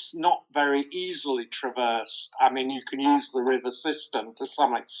 across not very easily traversed. I mean, you can use the river system to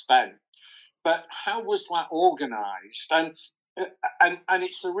some extent, but how was that organized? And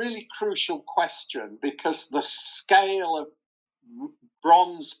it's a really crucial question, because the scale of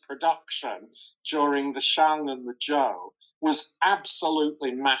bronze production during the Shang and the Zhou was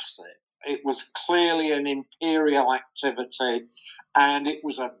absolutely massive. It was clearly an imperial activity, and it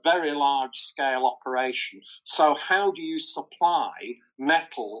was a very large scale operation. So how do you supply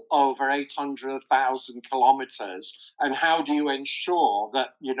metal over 800,000 kilometers, and how do you ensure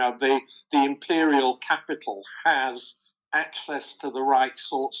that the imperial capital has access to the right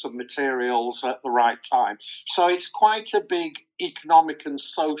sorts of materials at the right time? So it's quite a big economic and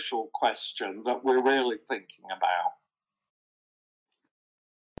social question that we're really thinking about.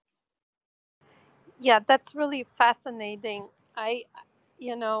 Yeah, that's really fascinating.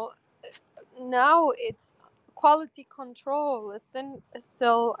 Now it's quality control is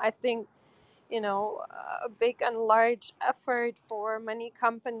still, I think, a big and large effort for many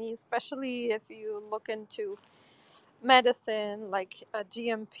companies, especially if you look into medicine, like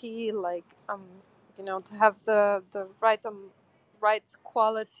GMP, like to have the right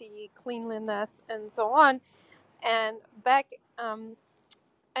quality, cleanliness, and so on. And back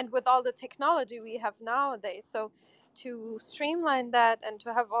and with all the technology we have nowadays, so to streamline that and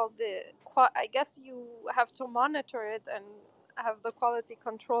to have all the I guess you have to monitor it and have the quality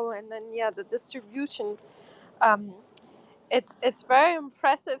control, and then the distribution. um, it's very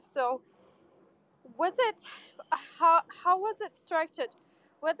impressive. So was it how was it structured?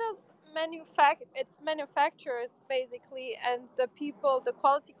 Were those its manufacturers basically, and the people, the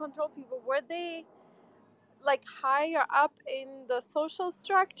quality control people, were they like higher up in the social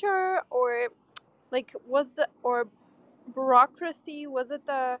structure, or like was the or bureaucracy? Was it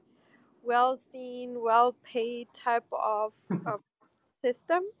the well seen, well paid type of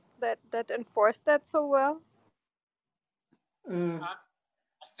system that enforced that so well? I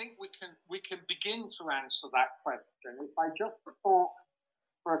think we can begin to answer that question if I just talk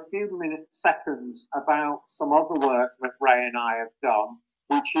for a few seconds about some other work that Ray and I have done,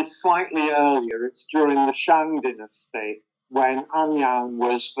 which is slightly earlier. It's during the Shang dynasty, when Anyang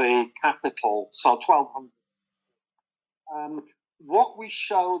was the capital, so 1200. What we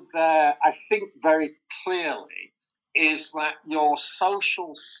showed there, I think very clearly, is that your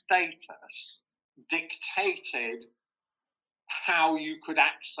social status dictated how you could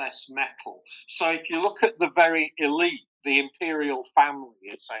access metal. So if you look at the very elite, the imperial family,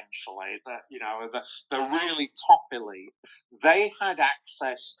 essentially, the really top elite, they had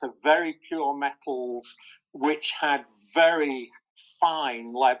access to very pure metals which had very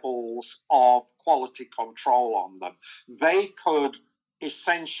fine levels of quality control on them. They could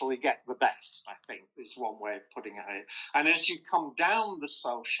essentially get the best, I think, is one way of putting it. And as you come down the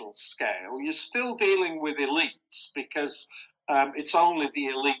social scale, you're still dealing with elites, because it's only the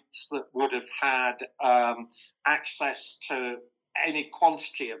elites that would have had access to any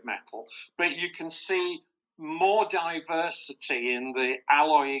quantity of metal. But you can see more diversity in the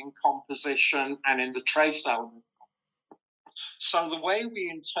alloying composition and in the trace element. So the way we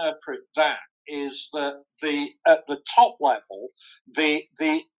interpret that is that at the top level, the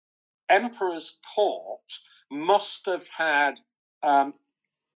emperor's court must have had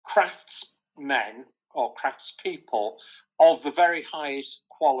craftsmen or craftspeople of the very highest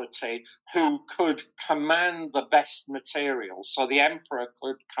quality who could command the best materials. So the emperor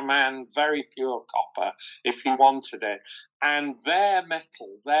could command very pure copper if he wanted it. And their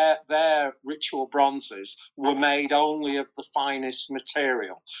metal, their ritual bronzes, were made only of the finest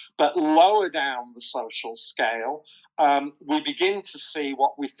material. But lower down the social scale, we begin to see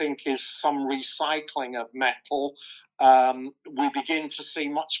what we think is some recycling of metal. We begin to see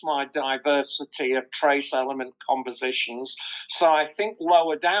much more diversity of trace element compositions. So I think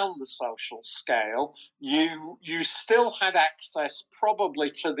lower down the social scale, you still had access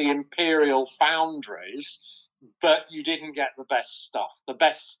probably to the imperial foundries, but you didn't get the best stuff. The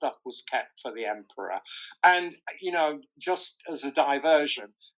best stuff was kept for the emperor. And, just as a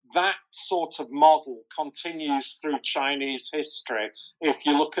diversion, that sort of model continues through Chinese history. If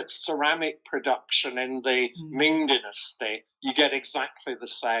you look at ceramic production in the Ming dynasty, you get exactly the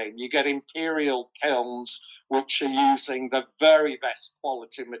same. You get imperial kilns which are using the very best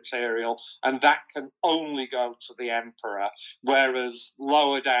quality material, and that can only go to the emperor. Whereas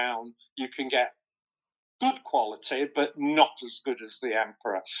lower down, you can get good quality, but not as good as the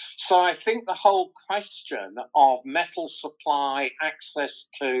emperor. So I think the whole question of metal supply, access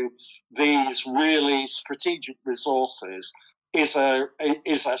to these really strategic resources is a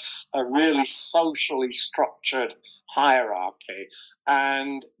really socially structured hierarchy,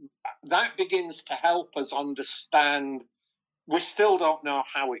 and that begins to help us understand. We still don't know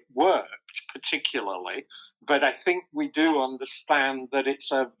how it worked particularly, but I think we do understand that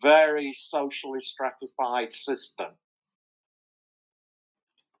it's a very socially stratified system.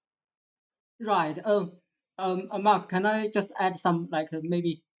 Right. Mark, can I just add some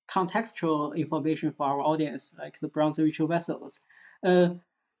maybe contextual information for our audience, like the bronze ritual vessels?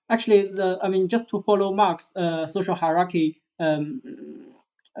 Actually, just to follow Mark's social hierarchy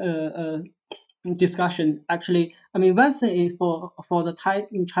discussion. Actually, one thing is for the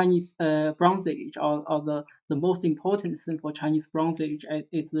Chinese Bronze Age, or the most important thing for Chinese Bronze Age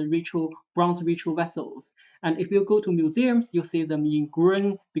is the bronze ritual vessels. And if you go to museums, you see them in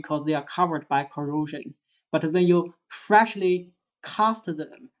green because they are covered by corrosion. But when you freshly cast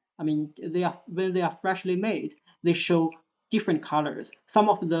them, when they are freshly made, they show different colors. Some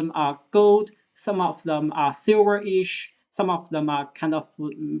of them are gold, some of them are silverish, some of them are kind of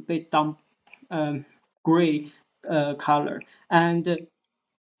bit down gray color, and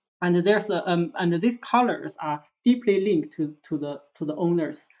these colors are deeply linked to the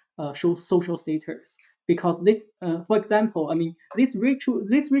owner's social status, because for example, these ritual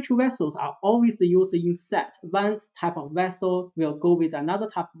vessels are always used in set. One type of vessel will go with another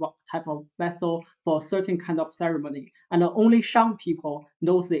type of vessel for a certain kind of ceremony, and only Shang people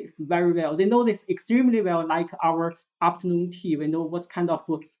know this very well. They know this extremely well, like our afternoon tea. We know what kind of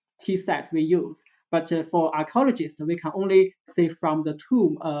tea set we use. But for archaeologists, we can only see from the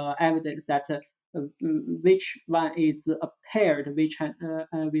tomb evidence that which one is paired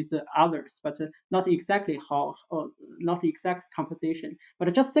with others, but not exactly not the exact composition.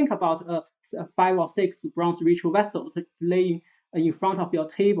 But just think about 5 or 6 bronze ritual vessels laying in front of your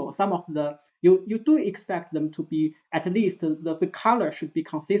table. Some of you do expect them to be, at least the color should be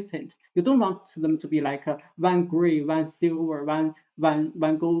consistent. You don't want them to be like one gray, one silver, one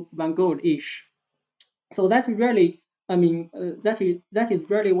goldish. So that's really, that is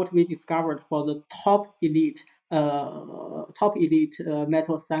really what we discovered for the top elite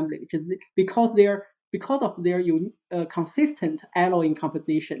metal assembly, which is because of their consistent alloying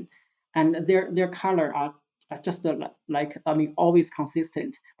composition, and their color are just always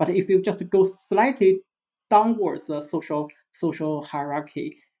consistent. But if you just go slightly downwards the social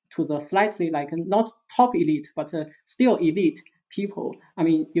hierarchy to the slightly not top elite but still elite people,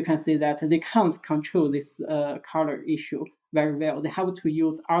 you can see that they can't control this color issue very well. They have to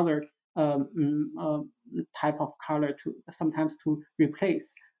use other type of color to sometimes to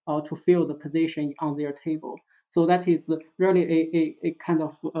replace or to fill the position on their table. So that is really a kind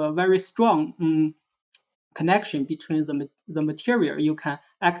of very strong connection between the material you can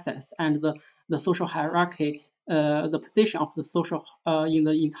access and the social hierarchy, the position of the social in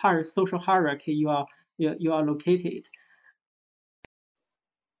the entire social hierarchy you are located.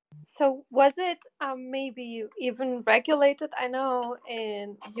 So was it maybe even regulated? I know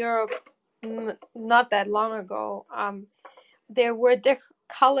in Europe, not that long ago, there were different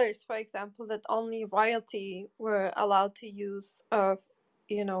colors, for example, that only royalty were allowed to use of,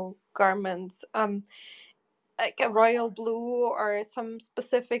 garments, like a royal blue or some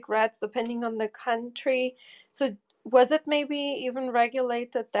specific reds, depending on the country. So was it maybe even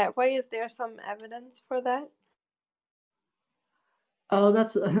regulated that way? Is there some evidence for that? Oh,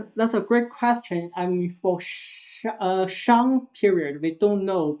 that's a great question. For Shang period, we don't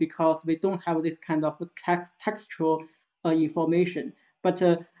know because we don't have this kind of textual information. But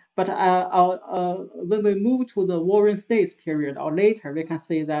when we move to the Warring States period or later, we can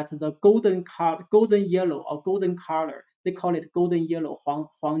see that the golden yellow or golden color, they call it golden yellow,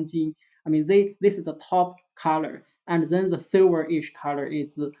 huangjin. This is the top color, and then the silverish color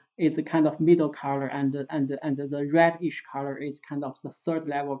is a kind of middle color, and the reddish color is kind of the third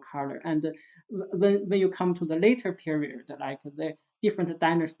level color. And when you come to the later period, like the different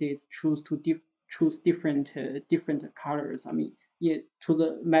dynasties choose different colors. To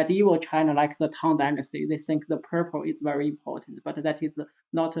the medieval China, like the Tang Dynasty, they think the purple is very important, but that is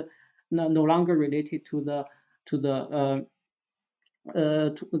not no longer related to the to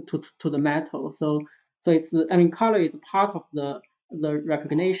the metal. So it's, color is part of the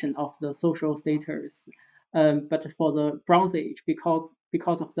recognition of the social status. But for the Bronze Age, because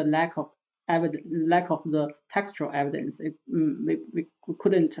of the lack of the textual evidence, we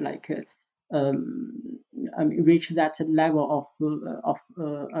couldn't reach that level of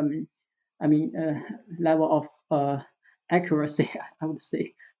level of accuracy, I would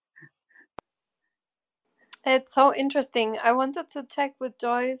say. It's so interesting. I wanted to check with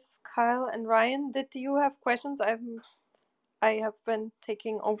Joyce, Kyle, and Ryan. Did you have questions? I have been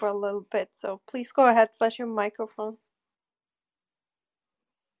taking over a little bit, so please go ahead, flash your microphone.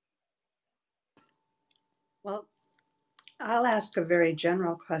 Well, I'll ask a very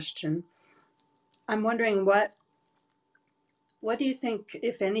general question. I'm wondering what do you think,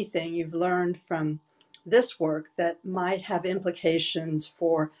 if anything, you've learned from this work that might have implications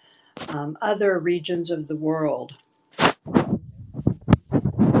for other regions of the world?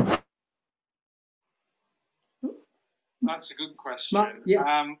 That's a good question. Mark, yes.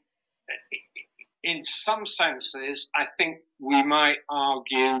 In some senses, I think we might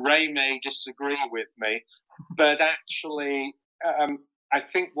argue, Ray may disagree with me, but actually, I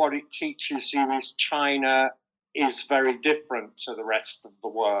think what it teaches you is China is very different to the rest of the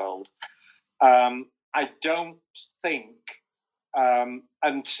world. I don't think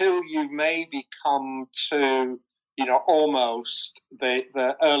until you maybe come to, almost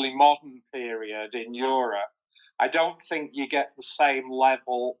the early modern period in Europe, I don't think you get the same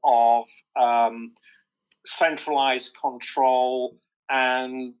level of centralized control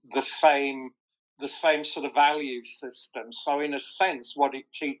and the same sort of value system. So in a sense, what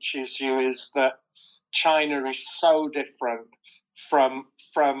it teaches you is that China is so different from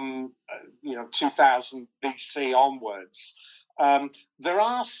 2000 BC onwards. There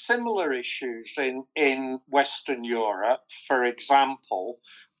are similar issues in Western Europe, for example,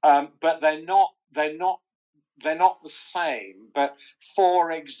 but they're not the same. But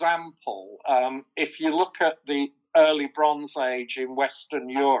for example, if you look at the early Bronze Age in Western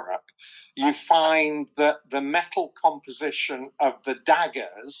Europe, you find that the metal composition of the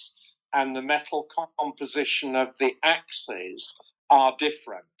daggers and the metal composition of the axes are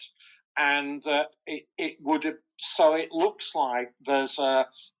different. And so it looks like there's a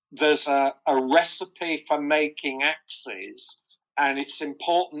recipe for making axes, and it's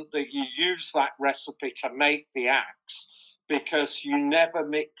important that you use that recipe to make the axe, because you never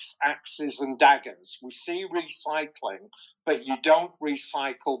mix axes and daggers. We see recycling, but you don't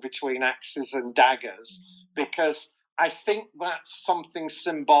recycle between axes and daggers, because I think that's something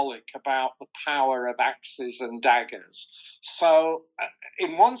symbolic about the power of axes and daggers. So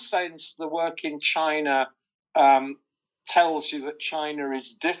in one sense, the work in China tells you that China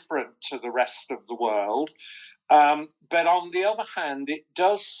is different to the rest of the world. But on the other hand, it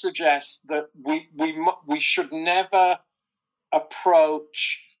does suggest that we should never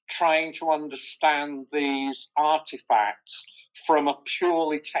approach trying to understand these artifacts from a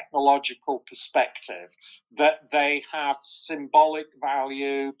purely technological perspective, that they have symbolic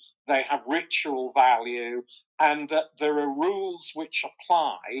value, they have ritual value, and that there are rules which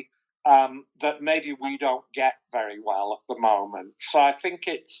apply that maybe we don't get very well at the moment. So I think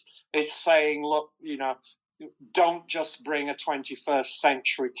it's saying, look, don't just bring a 21st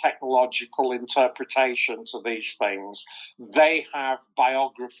century technological interpretation to these things. They have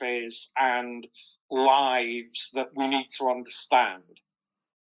biographies and lives that we need to understand.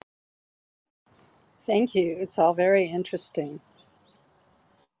 Thank you. It's all very interesting.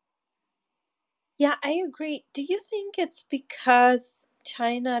 Yeah, I agree. Do you think it's because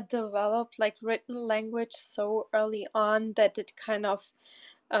China developed like written language so early on that it kind of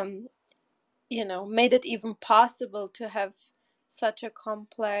made it even possible to have such a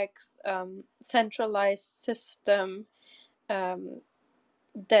complex centralized system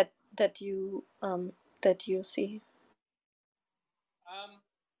that you see?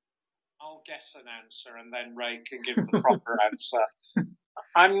 I'll guess an answer and then Ray can give the proper answer.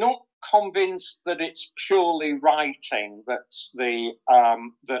 I'm not convinced that it's purely writing that's the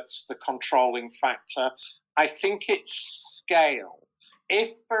controlling factor. I think it's scale.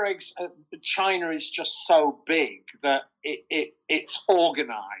 If, for example, China is just so big that it's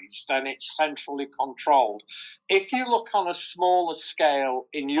organized and it's centrally controlled. If you look on a smaller scale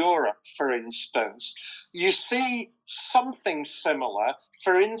in Europe, for instance, you see something similar.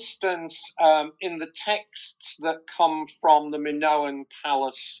 For instance, in the texts that come from the Minoan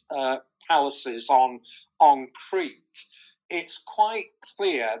palaces on Crete, it's quite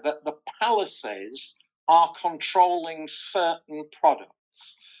clear that the palaces are controlling certain products.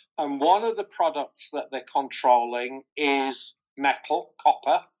 And one of the products that they're controlling is metal,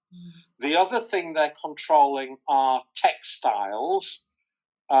 copper. The other thing they're controlling are textiles,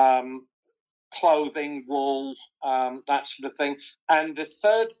 clothing, wool, that sort of thing. And the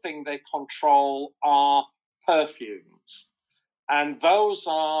third thing they control are perfumes. And those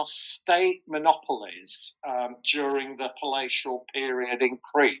are state monopolies during the palatial period in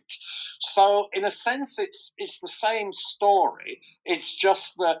Crete. So in a sense, it's the same story. It's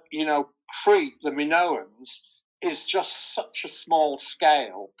just that, Crete, the Minoans, is just such a small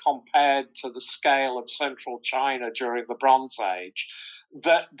scale compared to the scale of central China during the Bronze Age,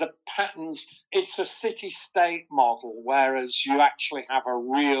 that the patterns, it's a city-state model, whereas you actually have a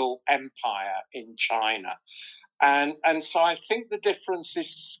real empire in China. And so I think the difference is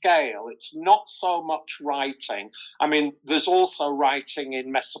scale. It's not so much writing. I mean, there's also writing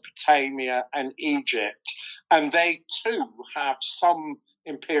in Mesopotamia and Egypt, and they too have some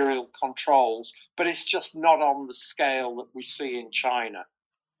imperial controls, but it's just not on the scale that we see in China.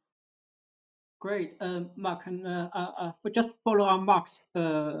 Great, Mark, and for just follow on Mark's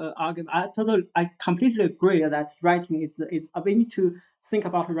argument, I completely agree that writing is we need to think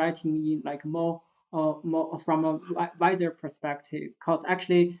about writing in like more from a wider perspective, because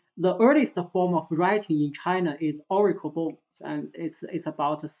actually the earliest form of writing in China is oracle books, and it's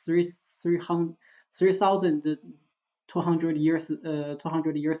about 3,200 years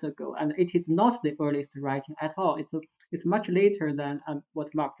ago, and it is not the earliest writing at all. It's much later than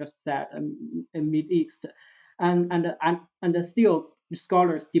what Mark just said in Mid East, and still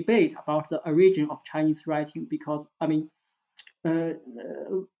scholars debate about the origin of Chinese writing, because I mean,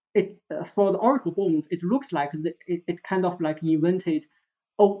 it for the oracle bones, it looks like it kind of like invented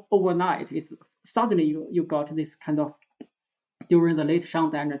overnight. It's suddenly you got this kind of, during the late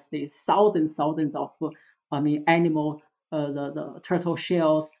Shang Dynasty, thousands of animal, the turtle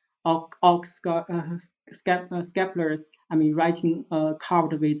shells, ox scapulars, writing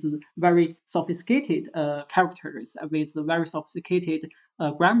carved with very sophisticated characters, with very sophisticated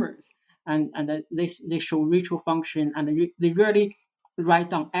grammars, and they show ritual function, and they really write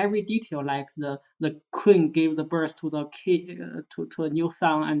down every detail, like the queen gave the birth to the kid, to a new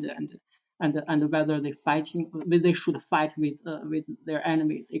son, and whether they should fight with their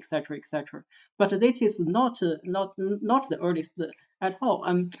enemies, etc., etc. But that is not the earliest at all.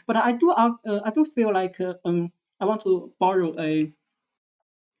 But I do feel like I want to borrow a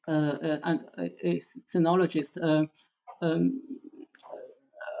sinologist,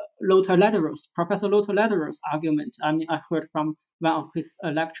 Professor Lothar Lederer's argument. I heard from one of his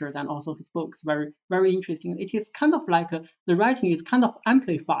lectures and also his books. Very, very interesting. It is kind of like the writing is kind of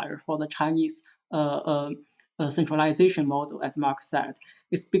amplifier for the Chinese centralization model, as Mark said.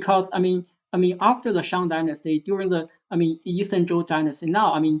 It's because after the Shang Dynasty, during the Eastern Zhou Dynasty,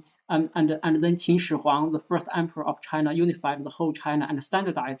 now and then Qin Shi Huang, the first emperor of China, unified the whole China and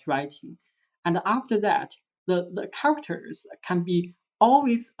standardized writing. And after that, the characters can be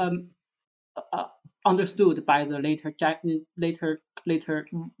always understood by the later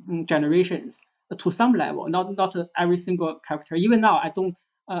generations to some level. Not every single character. Even now,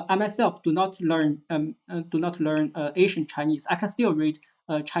 I myself do not learn Asian Chinese. I can still read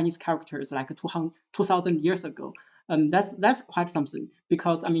Chinese characters like 2,000 years ago. That's quite something,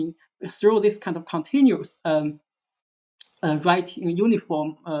 because through this kind of continuous writing,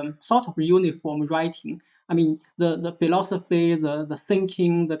 sort of uniform writing, the philosophy, the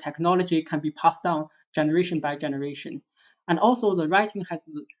thinking, the technology can be passed down generation by generation. And also the writing has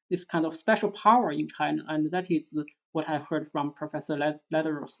this kind of special power in China, and that is what I heard from Professor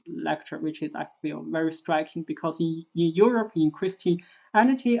Lederer's lecture, which is, I feel, very striking, because in Europe, in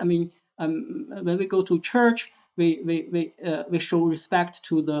Christianity, when we go to church, we show respect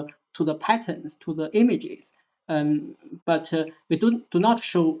to the patterns, to the images. But we do not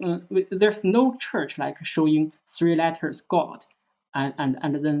show, there's no church like showing 3 letters God, and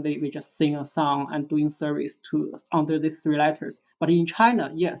then we just sing a song and doing service under these 3 letters. But in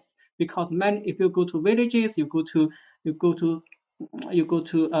China, yes, because if you go to villages, you go to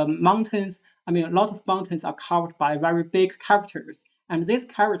mountains. A lot of mountains are carved by very big characters, and these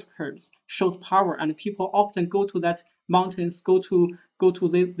characters shows power, and people often go to that mountains, go to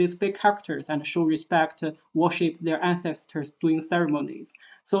these big characters and show respect, worship their ancestors, doing ceremonies.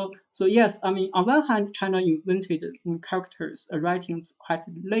 So yes, on one hand, China invented characters writings quite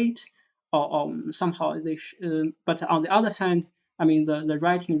late, or somehow but on the other hand, the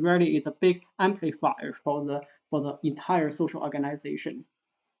writing really is a big amplifier for the entire social organization.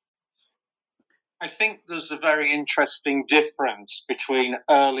 I think there's a very interesting difference between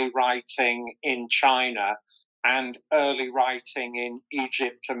early writing in China and early writing in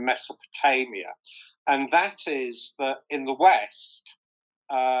Egypt and Mesopotamia. And that is that in the West,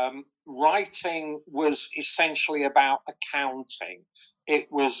 writing was essentially about accounting.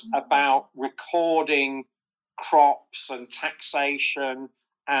 It was about recording crops and taxation,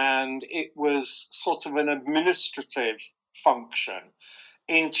 and it was sort of an administrative function.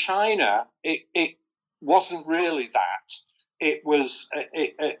 In China, it wasn't really that. It was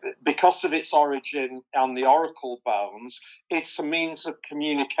because of its origin on the oracle bones, it's a means of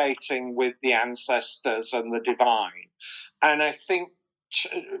communicating with the ancestors and the divine. And I think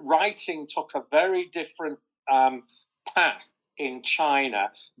writing took a very different path in China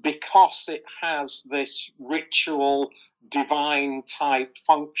because it has this ritual divine type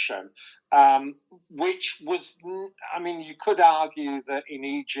function, which was, I mean, you could argue that in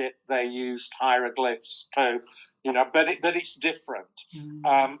Egypt they used hieroglyphs too, you know, but it's different.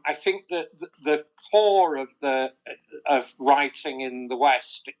 I think that the core of writing in the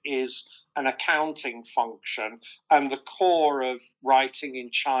West is an accounting function, and the core of writing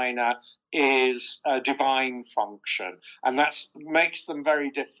in China is a divine function, and that makes them very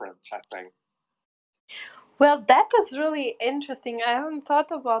different, I think. Well, that is really interesting. I haven't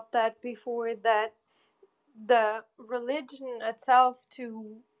thought about that before, that the religion itself,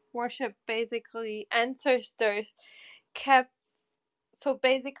 to worship basically ancestors, kept, so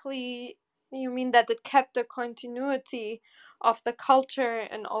basically you mean that it kept the continuity of the culture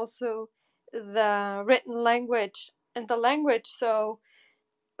and also the written language and the language, so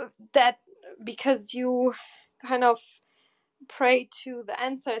that because you kind of pray to the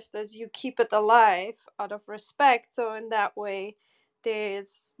ancestors, you keep it alive out of respect. So in that way,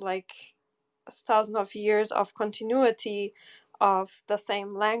 there's like thousands of years of continuity of the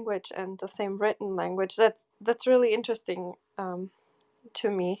same language and the same written language. That's really interesting to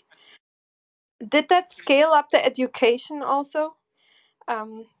me. Did that scale up the education also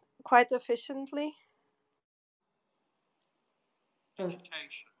quite efficiently? Education,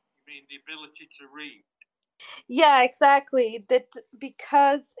 you mean the ability to read? Yeah, exactly. That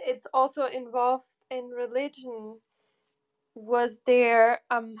because it's also involved in religion, was there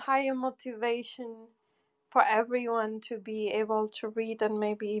higher motivation for everyone to be able to read and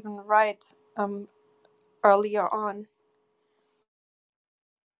maybe even write earlier on?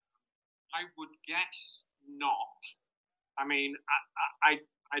 I would guess not. I mean,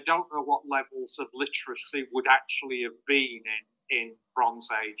 I don't know what levels of literacy would actually have been in Bronze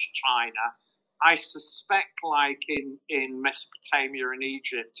Age China. I suspect, like in Mesopotamia and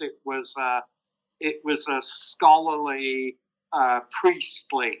Egypt, it was a scholarly,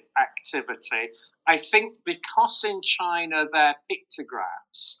 priestly activity. I think because in China they're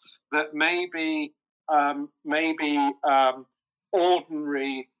pictographs, that maybe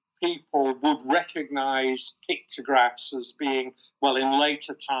ordinary people would recognize pictographs as being, well, in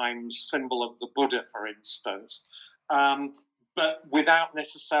later times, symbol of the Buddha, for instance, but without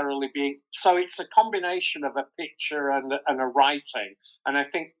necessarily being. So it's a combination of a picture and a writing, and I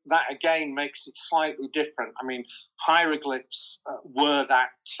think that again makes it slightly different. I mean, hieroglyphs were that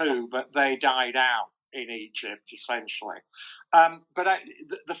too, but they died out in Egypt essentially. But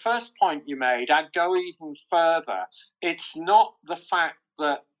the first point you made, I'd go even further. It's not the fact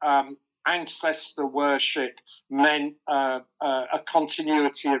that ancestor worship meant a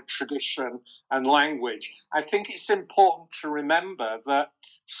continuity of tradition and language. I think it's important to remember that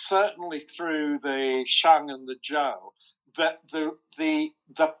certainly through the Shang and the Zhou, that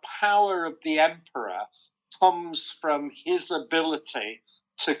the power of the emperor comes from his ability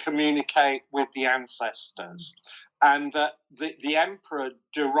to communicate with the ancestors, and that the emperor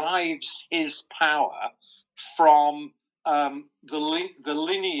derives his power from the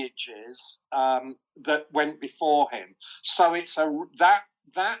lineages that went before him. So it's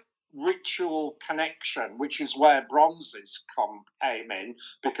that ritual connection, which is where bronzes came in,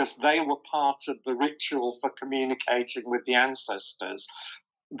 because they were part of the ritual for communicating with the ancestors.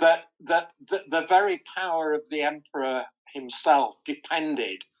 That the very power of the emperor himself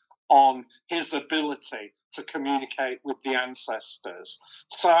depended on his ability to communicate with the ancestors.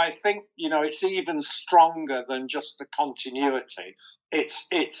 So I think, you know, it's even stronger than just the continuity. It's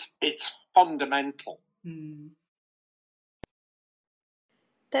fundamental.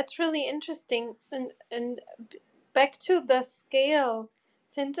 That's really interesting. And back to the scale,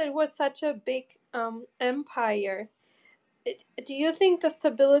 since it was such a big empire, do you think the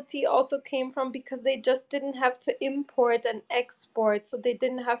stability also came from because they just didn't have to import and export, so they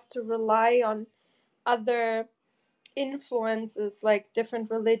didn't have to rely on other influences like different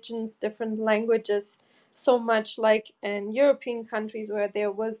religions, different languages, so much like in European countries where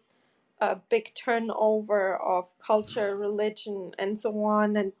there was a big turnover of culture, religion, and so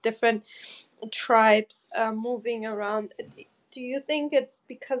on, and different tribes moving around? Do you think it's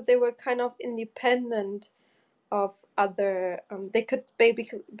because they were kind of independent of other, they could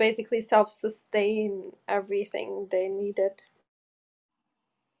basically self-sustain everything they needed?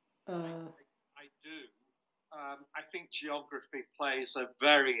 I do. I think geography plays a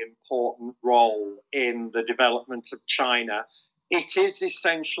very important role in the development of China. It is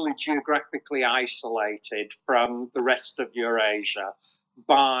essentially geographically isolated from the rest of Eurasia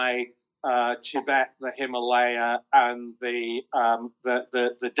by Tibet, the Himalaya, and the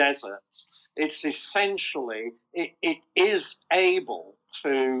deserts. It's essentially it is able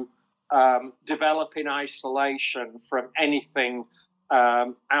to develop in isolation from anything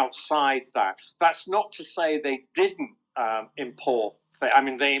outside that. That's not to say they didn't import. I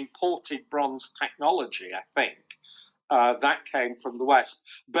mean, they imported bronze technology, I think. That came from the West.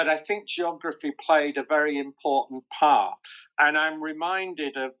 But I think geography played a very important part. And I'm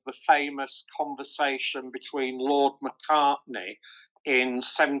reminded of the famous conversation between Lord Macartney in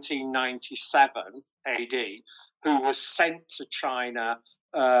 1797 AD, who was sent to China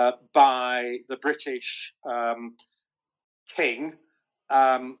by the British king,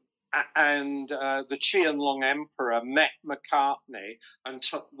 and the Qianlong Emperor met Macartney and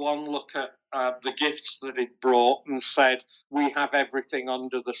took one look at the gifts that he'd brought and said, "We have everything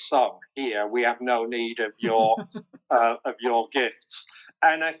under the sun here. We have no need of your gifts."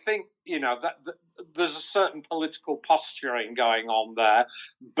 And I think that there's a certain political posturing going on there,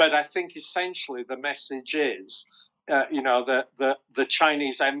 but I think essentially the message is, the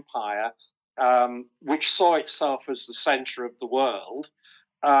Chinese Empire, which saw itself as the center of the world,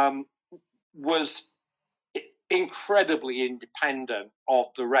 was incredibly independent of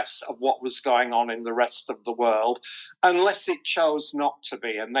the rest of what was going on in the rest of the world, unless it chose not to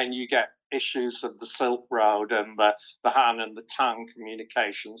be. And then you get issues of the Silk Road and the Han and the Tang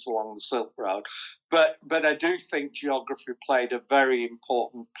communications along the Silk Road. But I do think geography played a very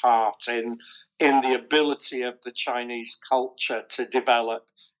important part in the ability of the Chinese culture to develop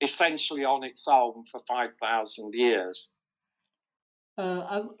essentially on its own for 5,000 years.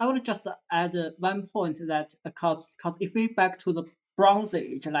 I would just add one point that because if we back to the Bronze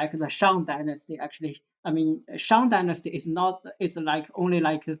Age, like the Shang Dynasty, actually, I mean, Shang Dynasty is like only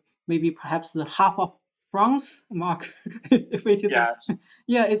like maybe perhaps half of France, Mark, if it is. Yes.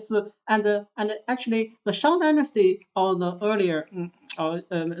 Yeah, it's and actually the Shang Dynasty or the earlier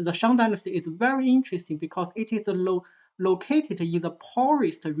the Shang Dynasty is very interesting because it is located in the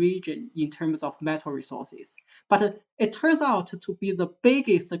poorest region in terms of metal resources. But it turns out to be the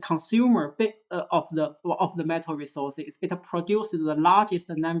biggest consumer of the metal resources. It produces the largest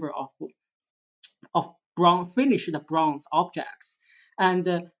number of finished bronze objects,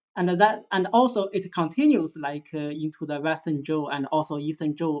 and also it continues like into the Western Zhou and also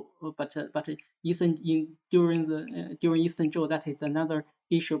Eastern Zhou, but during Eastern Zhou that is another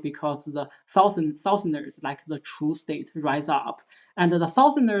issue because the Southerners, like the true state, rise up, and the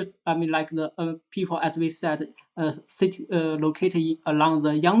Southerners, I mean, like the people, as we said, located along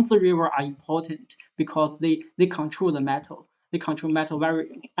the Yangtze River are important because they control the metal. They control metal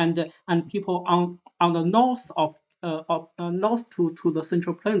and people on the north north to the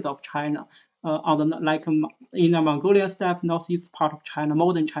central plains of China, on the in the Mongolian steppe, northeast part of China,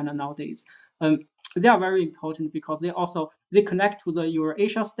 modern China nowadays. They are very important because they connect to the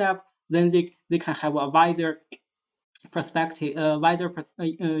Eurasia steppe. Then they can have a wider perspective,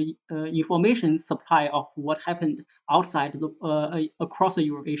 information supply of what happened outside across the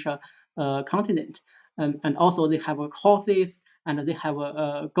Eurasia continent. And also they have horses and they have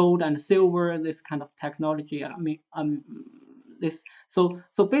gold and silver, this kind of technology. I mean, this so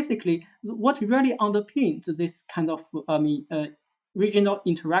basically what really underpins this kind of regional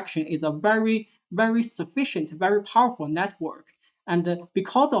interaction is a very sufficient, very powerful network. And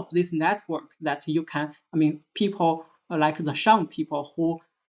because of this network, that you can, I mean, people like the Shang people who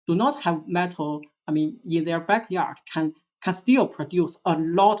do not have metal, I mean, in their backyard can still produce a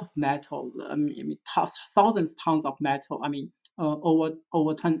lot of metal. I mean thousands tons of metal. I mean, over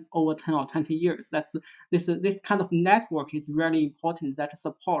 10 or 20 years. This kind of network is really important that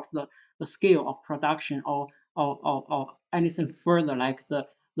supports the scale of production or anything further like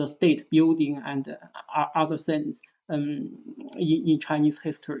the state building and other things in Chinese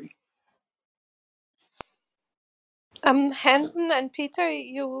history. Hansen and Peter,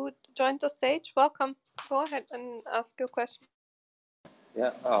 you joined the stage. Welcome. Go ahead and ask your question.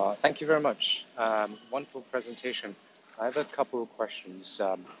 Yeah, thank you very much. Wonderful presentation. I have a couple of questions.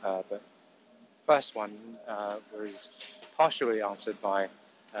 The first one was partially answered by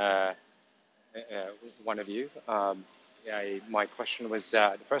one of you. My question was,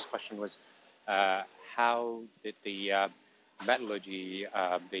 the first question was, how did the metallurgy,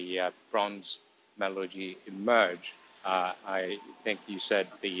 the bronze metallurgy emerge? I think you said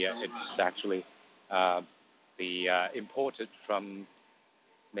it's actually imported from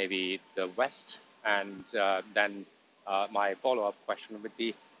maybe the West And then my follow-up question would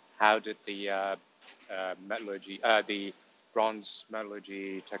be, how did the metallurgy, the bronze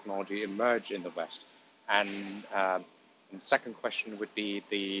metallurgy technology emerge in the West? And the second question would be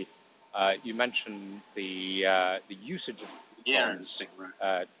you mentioned the usage of bronze.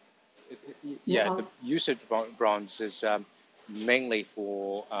 The usage of bronze is mainly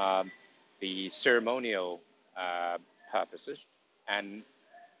for the ceremonial purposes. And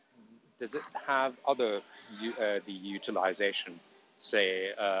does it have other the utilization?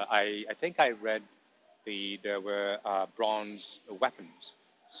 Say, I think I read there were bronze weapons.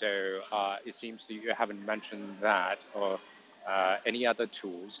 So it seems that you haven't mentioned that, or any other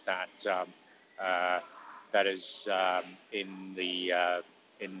tools that that is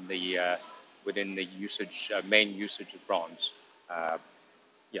within the usage main usage of bronze.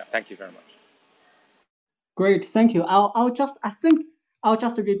 Yeah, thank you very much. Great, thank you. I think I'll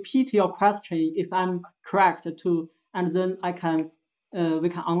just repeat your question if I'm correct too, and then we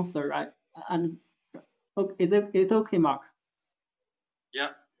can answer, right? And okay, is it okay, Mark? Yeah.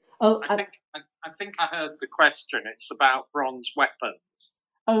 Oh, I think I heard the question. It's about bronze weapons.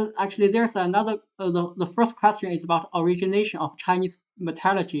 Actually, there's another. The first question is about origination of Chinese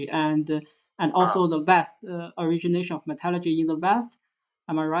metallurgy and also the West origination of metallurgy in the West.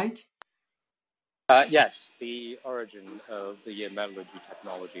 Am I right? Yes, the origin of the metallurgy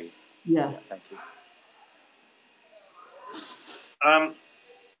technology. Yes. Yeah, thank you.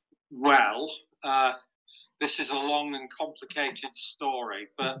 Well, this is a long and complicated story,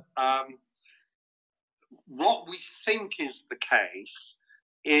 but what we think is the case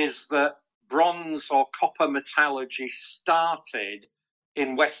is that bronze or copper metallurgy started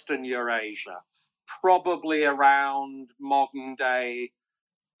in Western Eurasia, probably around modern day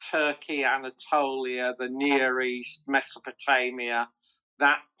Turkey, Anatolia, the Near East, Mesopotamia,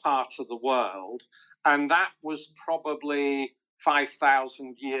 that part of the world. And that was probably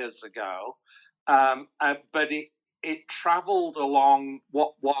 5,000 years ago. But it traveled along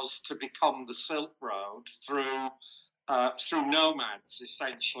what was to become the Silk Road through nomads,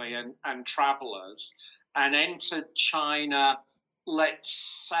 essentially, and travelers, and entered China, let's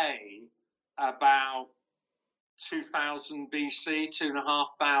say, about 2000 BC,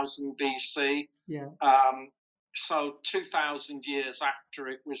 2,500 BC. Yeah. So 2,000 years after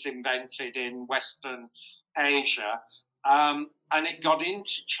it was invented in Western Asia. And it got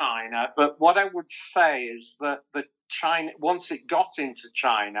into China. But what I would say is that once it got into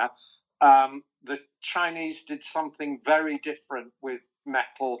China, the Chinese did something very different with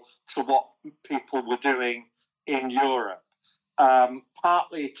metal to what people were doing in Europe.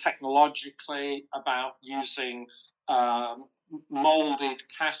 Partly technologically, about using molded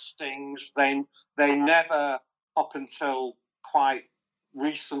castings. They never, up until quite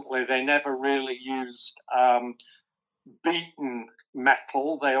recently, they never really used beaten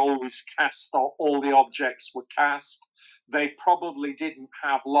metal. They always cast, all the objects were cast. They probably didn't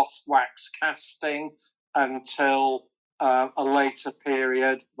have lost wax casting until a later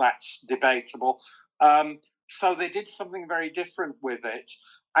period. That's debatable. So they did something very different with it.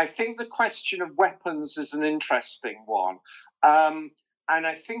 I think the question of weapons is an interesting one. And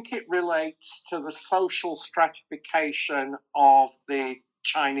I think it relates to the social stratification of the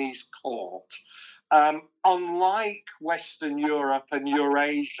Chinese court. Unlike Western Europe and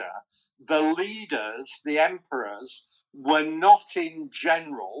Eurasia, the leaders, the emperors, were not in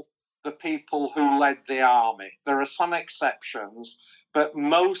general the people who led the army. There are some exceptions, but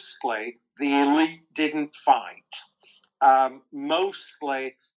mostly the elite didn't fight.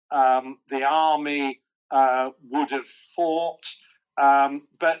 Mostly the army would have fought,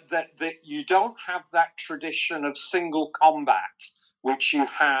 but that you don't have that tradition of single combat which you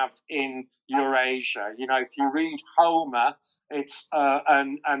have in Eurasia. You know, if you read Homer, it's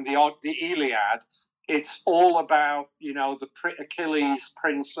and the Iliad, it's all about, you know, the Achilles,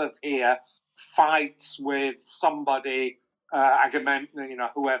 prince of here, fights with somebody, Agamemnon, you know,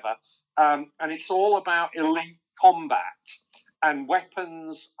 whoever, and it's all about elite combat, and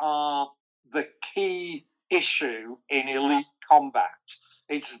weapons are the key issue in elite combat.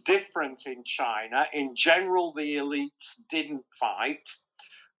 It's different in China. In general, the elites didn't fight,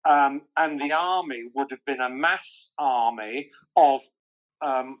 and the army would have been a mass army of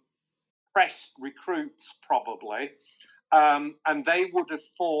pressed recruits, probably, and they would have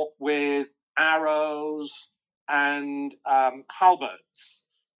fought with arrows and halberds,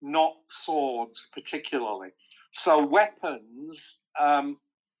 not swords particularly. So weapons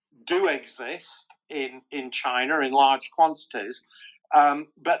do exist in China in large quantities,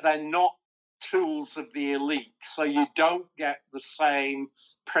 but they're not tools of the elite, so you don't get the same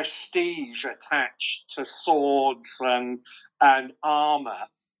prestige attached to swords and armor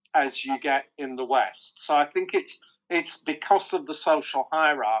as you get in the West. So I think it's because of the social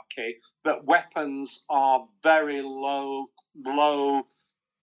hierarchy that weapons are very low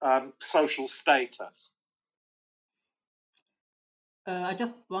social status. I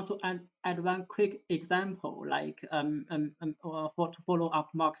just want to add one quick example, like to follow up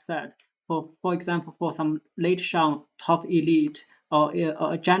Mark said. For example, for some late Shang top elite or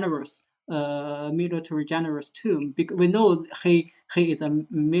a generous military generous too, we know he is a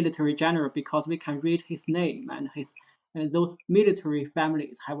military general because we can read his name, and those military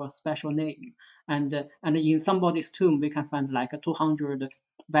families have a special name, and in somebody's tomb we can find like 200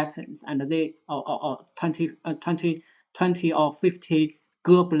 weapons, and they or 20 or 50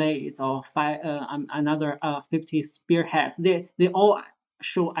 girl blades or another 50 spearheads. They all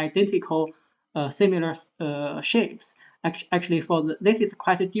show identical similar shapes. Actually, this is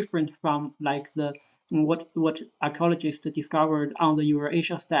quite different from like what archaeologists discovered on the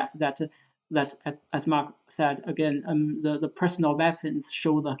Eurasia steppe, that as Mark said again, the personal weapons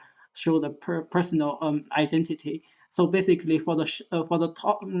show the personal identity. So basically, for the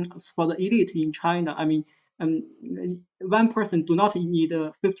top for the elite in China, I mean, one person do not need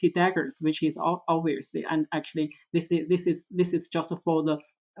 50 daggers, which is obviously, and actually this is just for the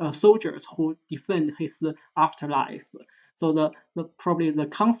soldiers who defend his afterlife. So the probably the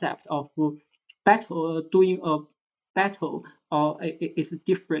concept of battle doing a battle is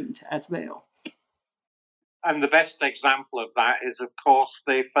different as well. And the best example of that is, of course,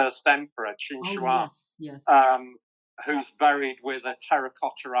 the first emperor, Qin Shi Huang, yes. who's buried with a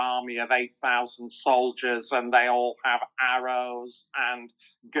terracotta army of 8,000 soldiers, and they all have arrows and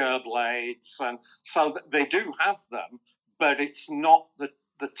blades, and so they do have them, but it's not the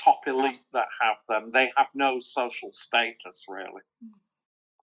top elite that have them. They have no social status, really.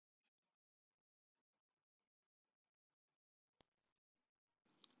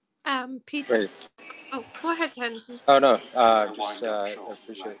 Peter. Great. Oh, go ahead, Hanson. Oh no, just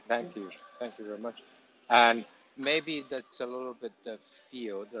appreciate. Thank you very much. And maybe that's a little bit of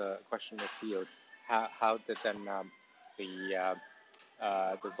field, question of field. How did then the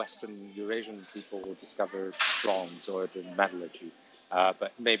Western Eurasian people discover bronze or the metallurgy?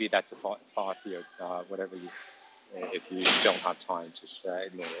 But maybe that's a far field. Whatever you, if you don't have time, just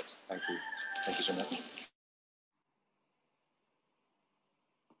ignore it. Thank you so much.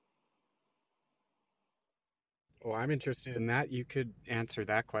 Well, I'm interested in that. You could answer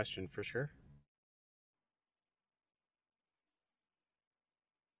that question for sure.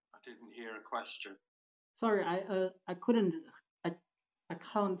 I didn't hear a question. Sorry, I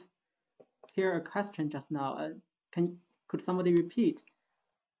can't hear a question just now. Could somebody repeat?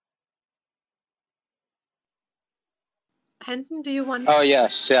 Hanson, do you want? Oh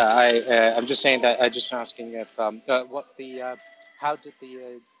yes, yeah. I'm just saying that. I'm just asking if how did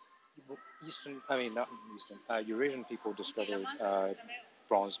the Eurasian people discover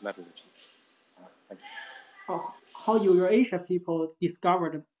bronze metallurgy? Thank you. How Eurasia people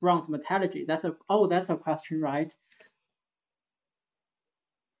discovered bronze metallurgy? That's a question, right?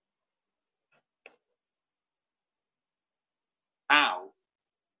 How?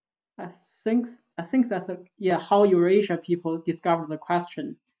 I think that's how Eurasia people discovered the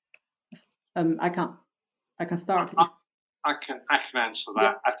question. I can start. I can answer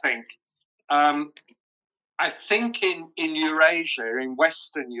that. Yeah. I think in Eurasia, in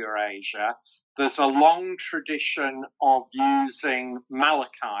Western Eurasia, there's a long tradition of using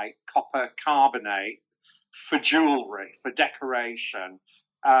malachite, copper carbonate, for jewelry, for decoration.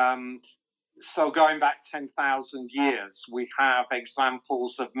 So going back 10,000 years, we have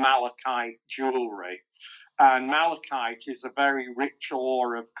examples of malachite jewelry. And malachite is a very rich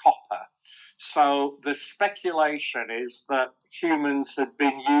ore of copper. So the speculation is that humans had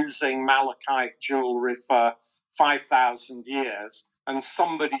been using malachite jewelry for 5,000 years, and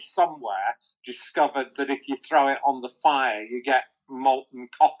somebody somewhere discovered that if you throw it on the fire, you get molten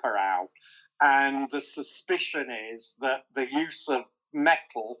copper out. And the suspicion is that the use of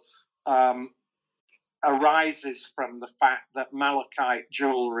metal arises from the fact that malachite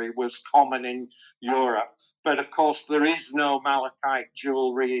jewelry was common in Europe. But of course, there is no malachite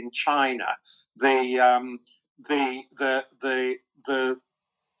jewelry in China.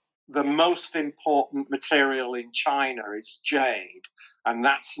 The most important material in China is jade, and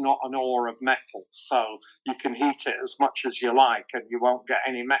that's not an ore of metal. So you can heat it as much as you like and you won't get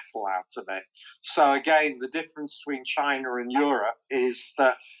any metal out of it. So again, the difference between China and Europe is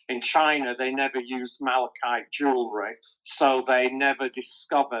that in China, they never used malachite jewelry, so they never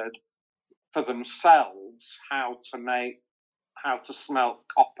discovered for themselves how to smelt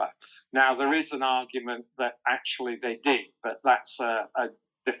copper. Now, there is an argument that actually they did, but that's a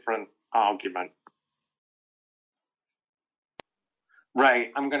different argument.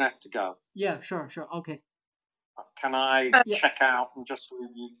 Ray, I'm going to have to go. Yeah, sure. Okay. Can I Uh, check out and just leave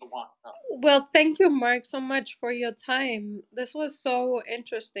you to wind up? Well, thank you, Mark, so much for your time. This was so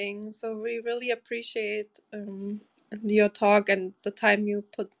interesting. So we really appreciate your talk and the time you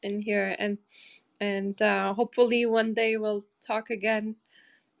put in here, and hopefully one day we'll talk again.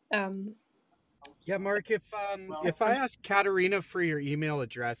 Yeah, Mark, if I ask Katerina for your email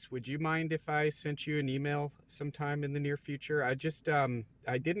address, would you mind if I sent you an email sometime in the near future? I just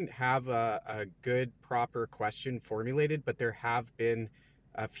I didn't have a good proper question formulated, but there have been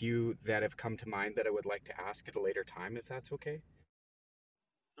a few that have come to mind that I would like to ask at a later time, if that's okay.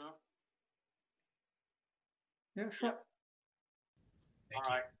 Sure. Yeah, sure. Thank All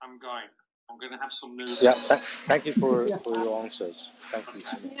you. right, I'm going. I'm going to have some noodles. Yeah, thank you for Yeah. your answers. Thank you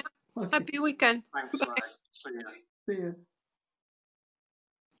so much. Yeah. Okay. Happy weekend. Thanks, Bye. Ray. See you. See you.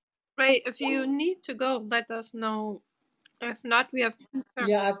 Ray, if you need to go, let us know. If not, we have.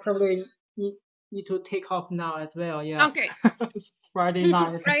 Yeah, I probably need to take off now as well. Yeah. Okay. It's Friday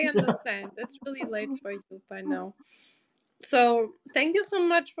night. I understand. It's really late for you by now. So thank you so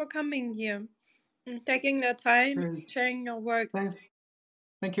much for coming here and taking the time, Great. sharing your work.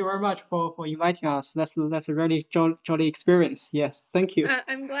 Thank you very much for inviting us. That's a really jolly experience. Yes, thank you.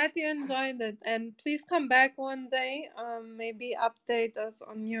 I'm glad you enjoyed it, and please come back one day. Maybe update us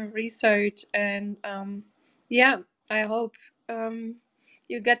on your research, and yeah, I hope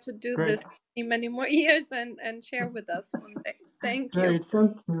you get to do Great. this many more years and share with us one day. Thank you. Great.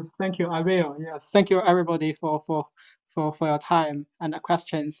 Thank you. I will. Yes. Thank you everybody for your time and the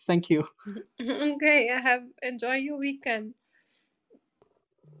questions. Thank you. Okay, enjoy your weekend.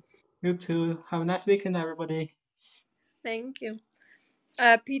 You too. Have a nice weekend, everybody. Thank you.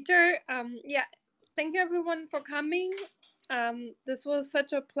 Peter, yeah, thank you everyone for coming. This was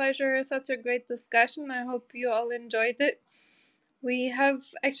such a pleasure, such a great discussion. I hope you all enjoyed it. We have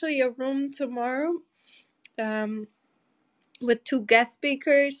actually a room tomorrow with 2 guest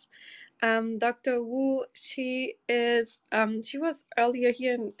speakers. Dr. Wu, she was earlier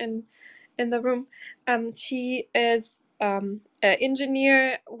here in the room. She is an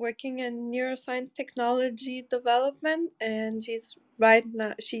engineer working in neuroscience technology development, and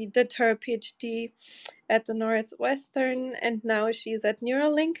she did her PhD at the Northwestern, and now she's at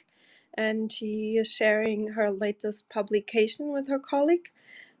Neuralink, and she is sharing her latest publication with her colleague.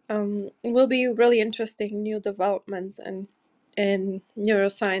 It will be really interesting new developments in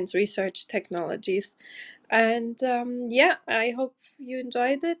neuroscience research technologies. And yeah, I hope you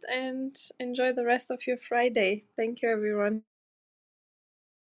enjoyed it and enjoy the rest of your Friday. Thank you, everyone.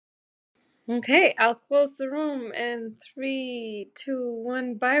 Okay, I'll close the room in 3, 2,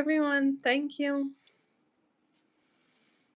 1. Bye, everyone. Thank you.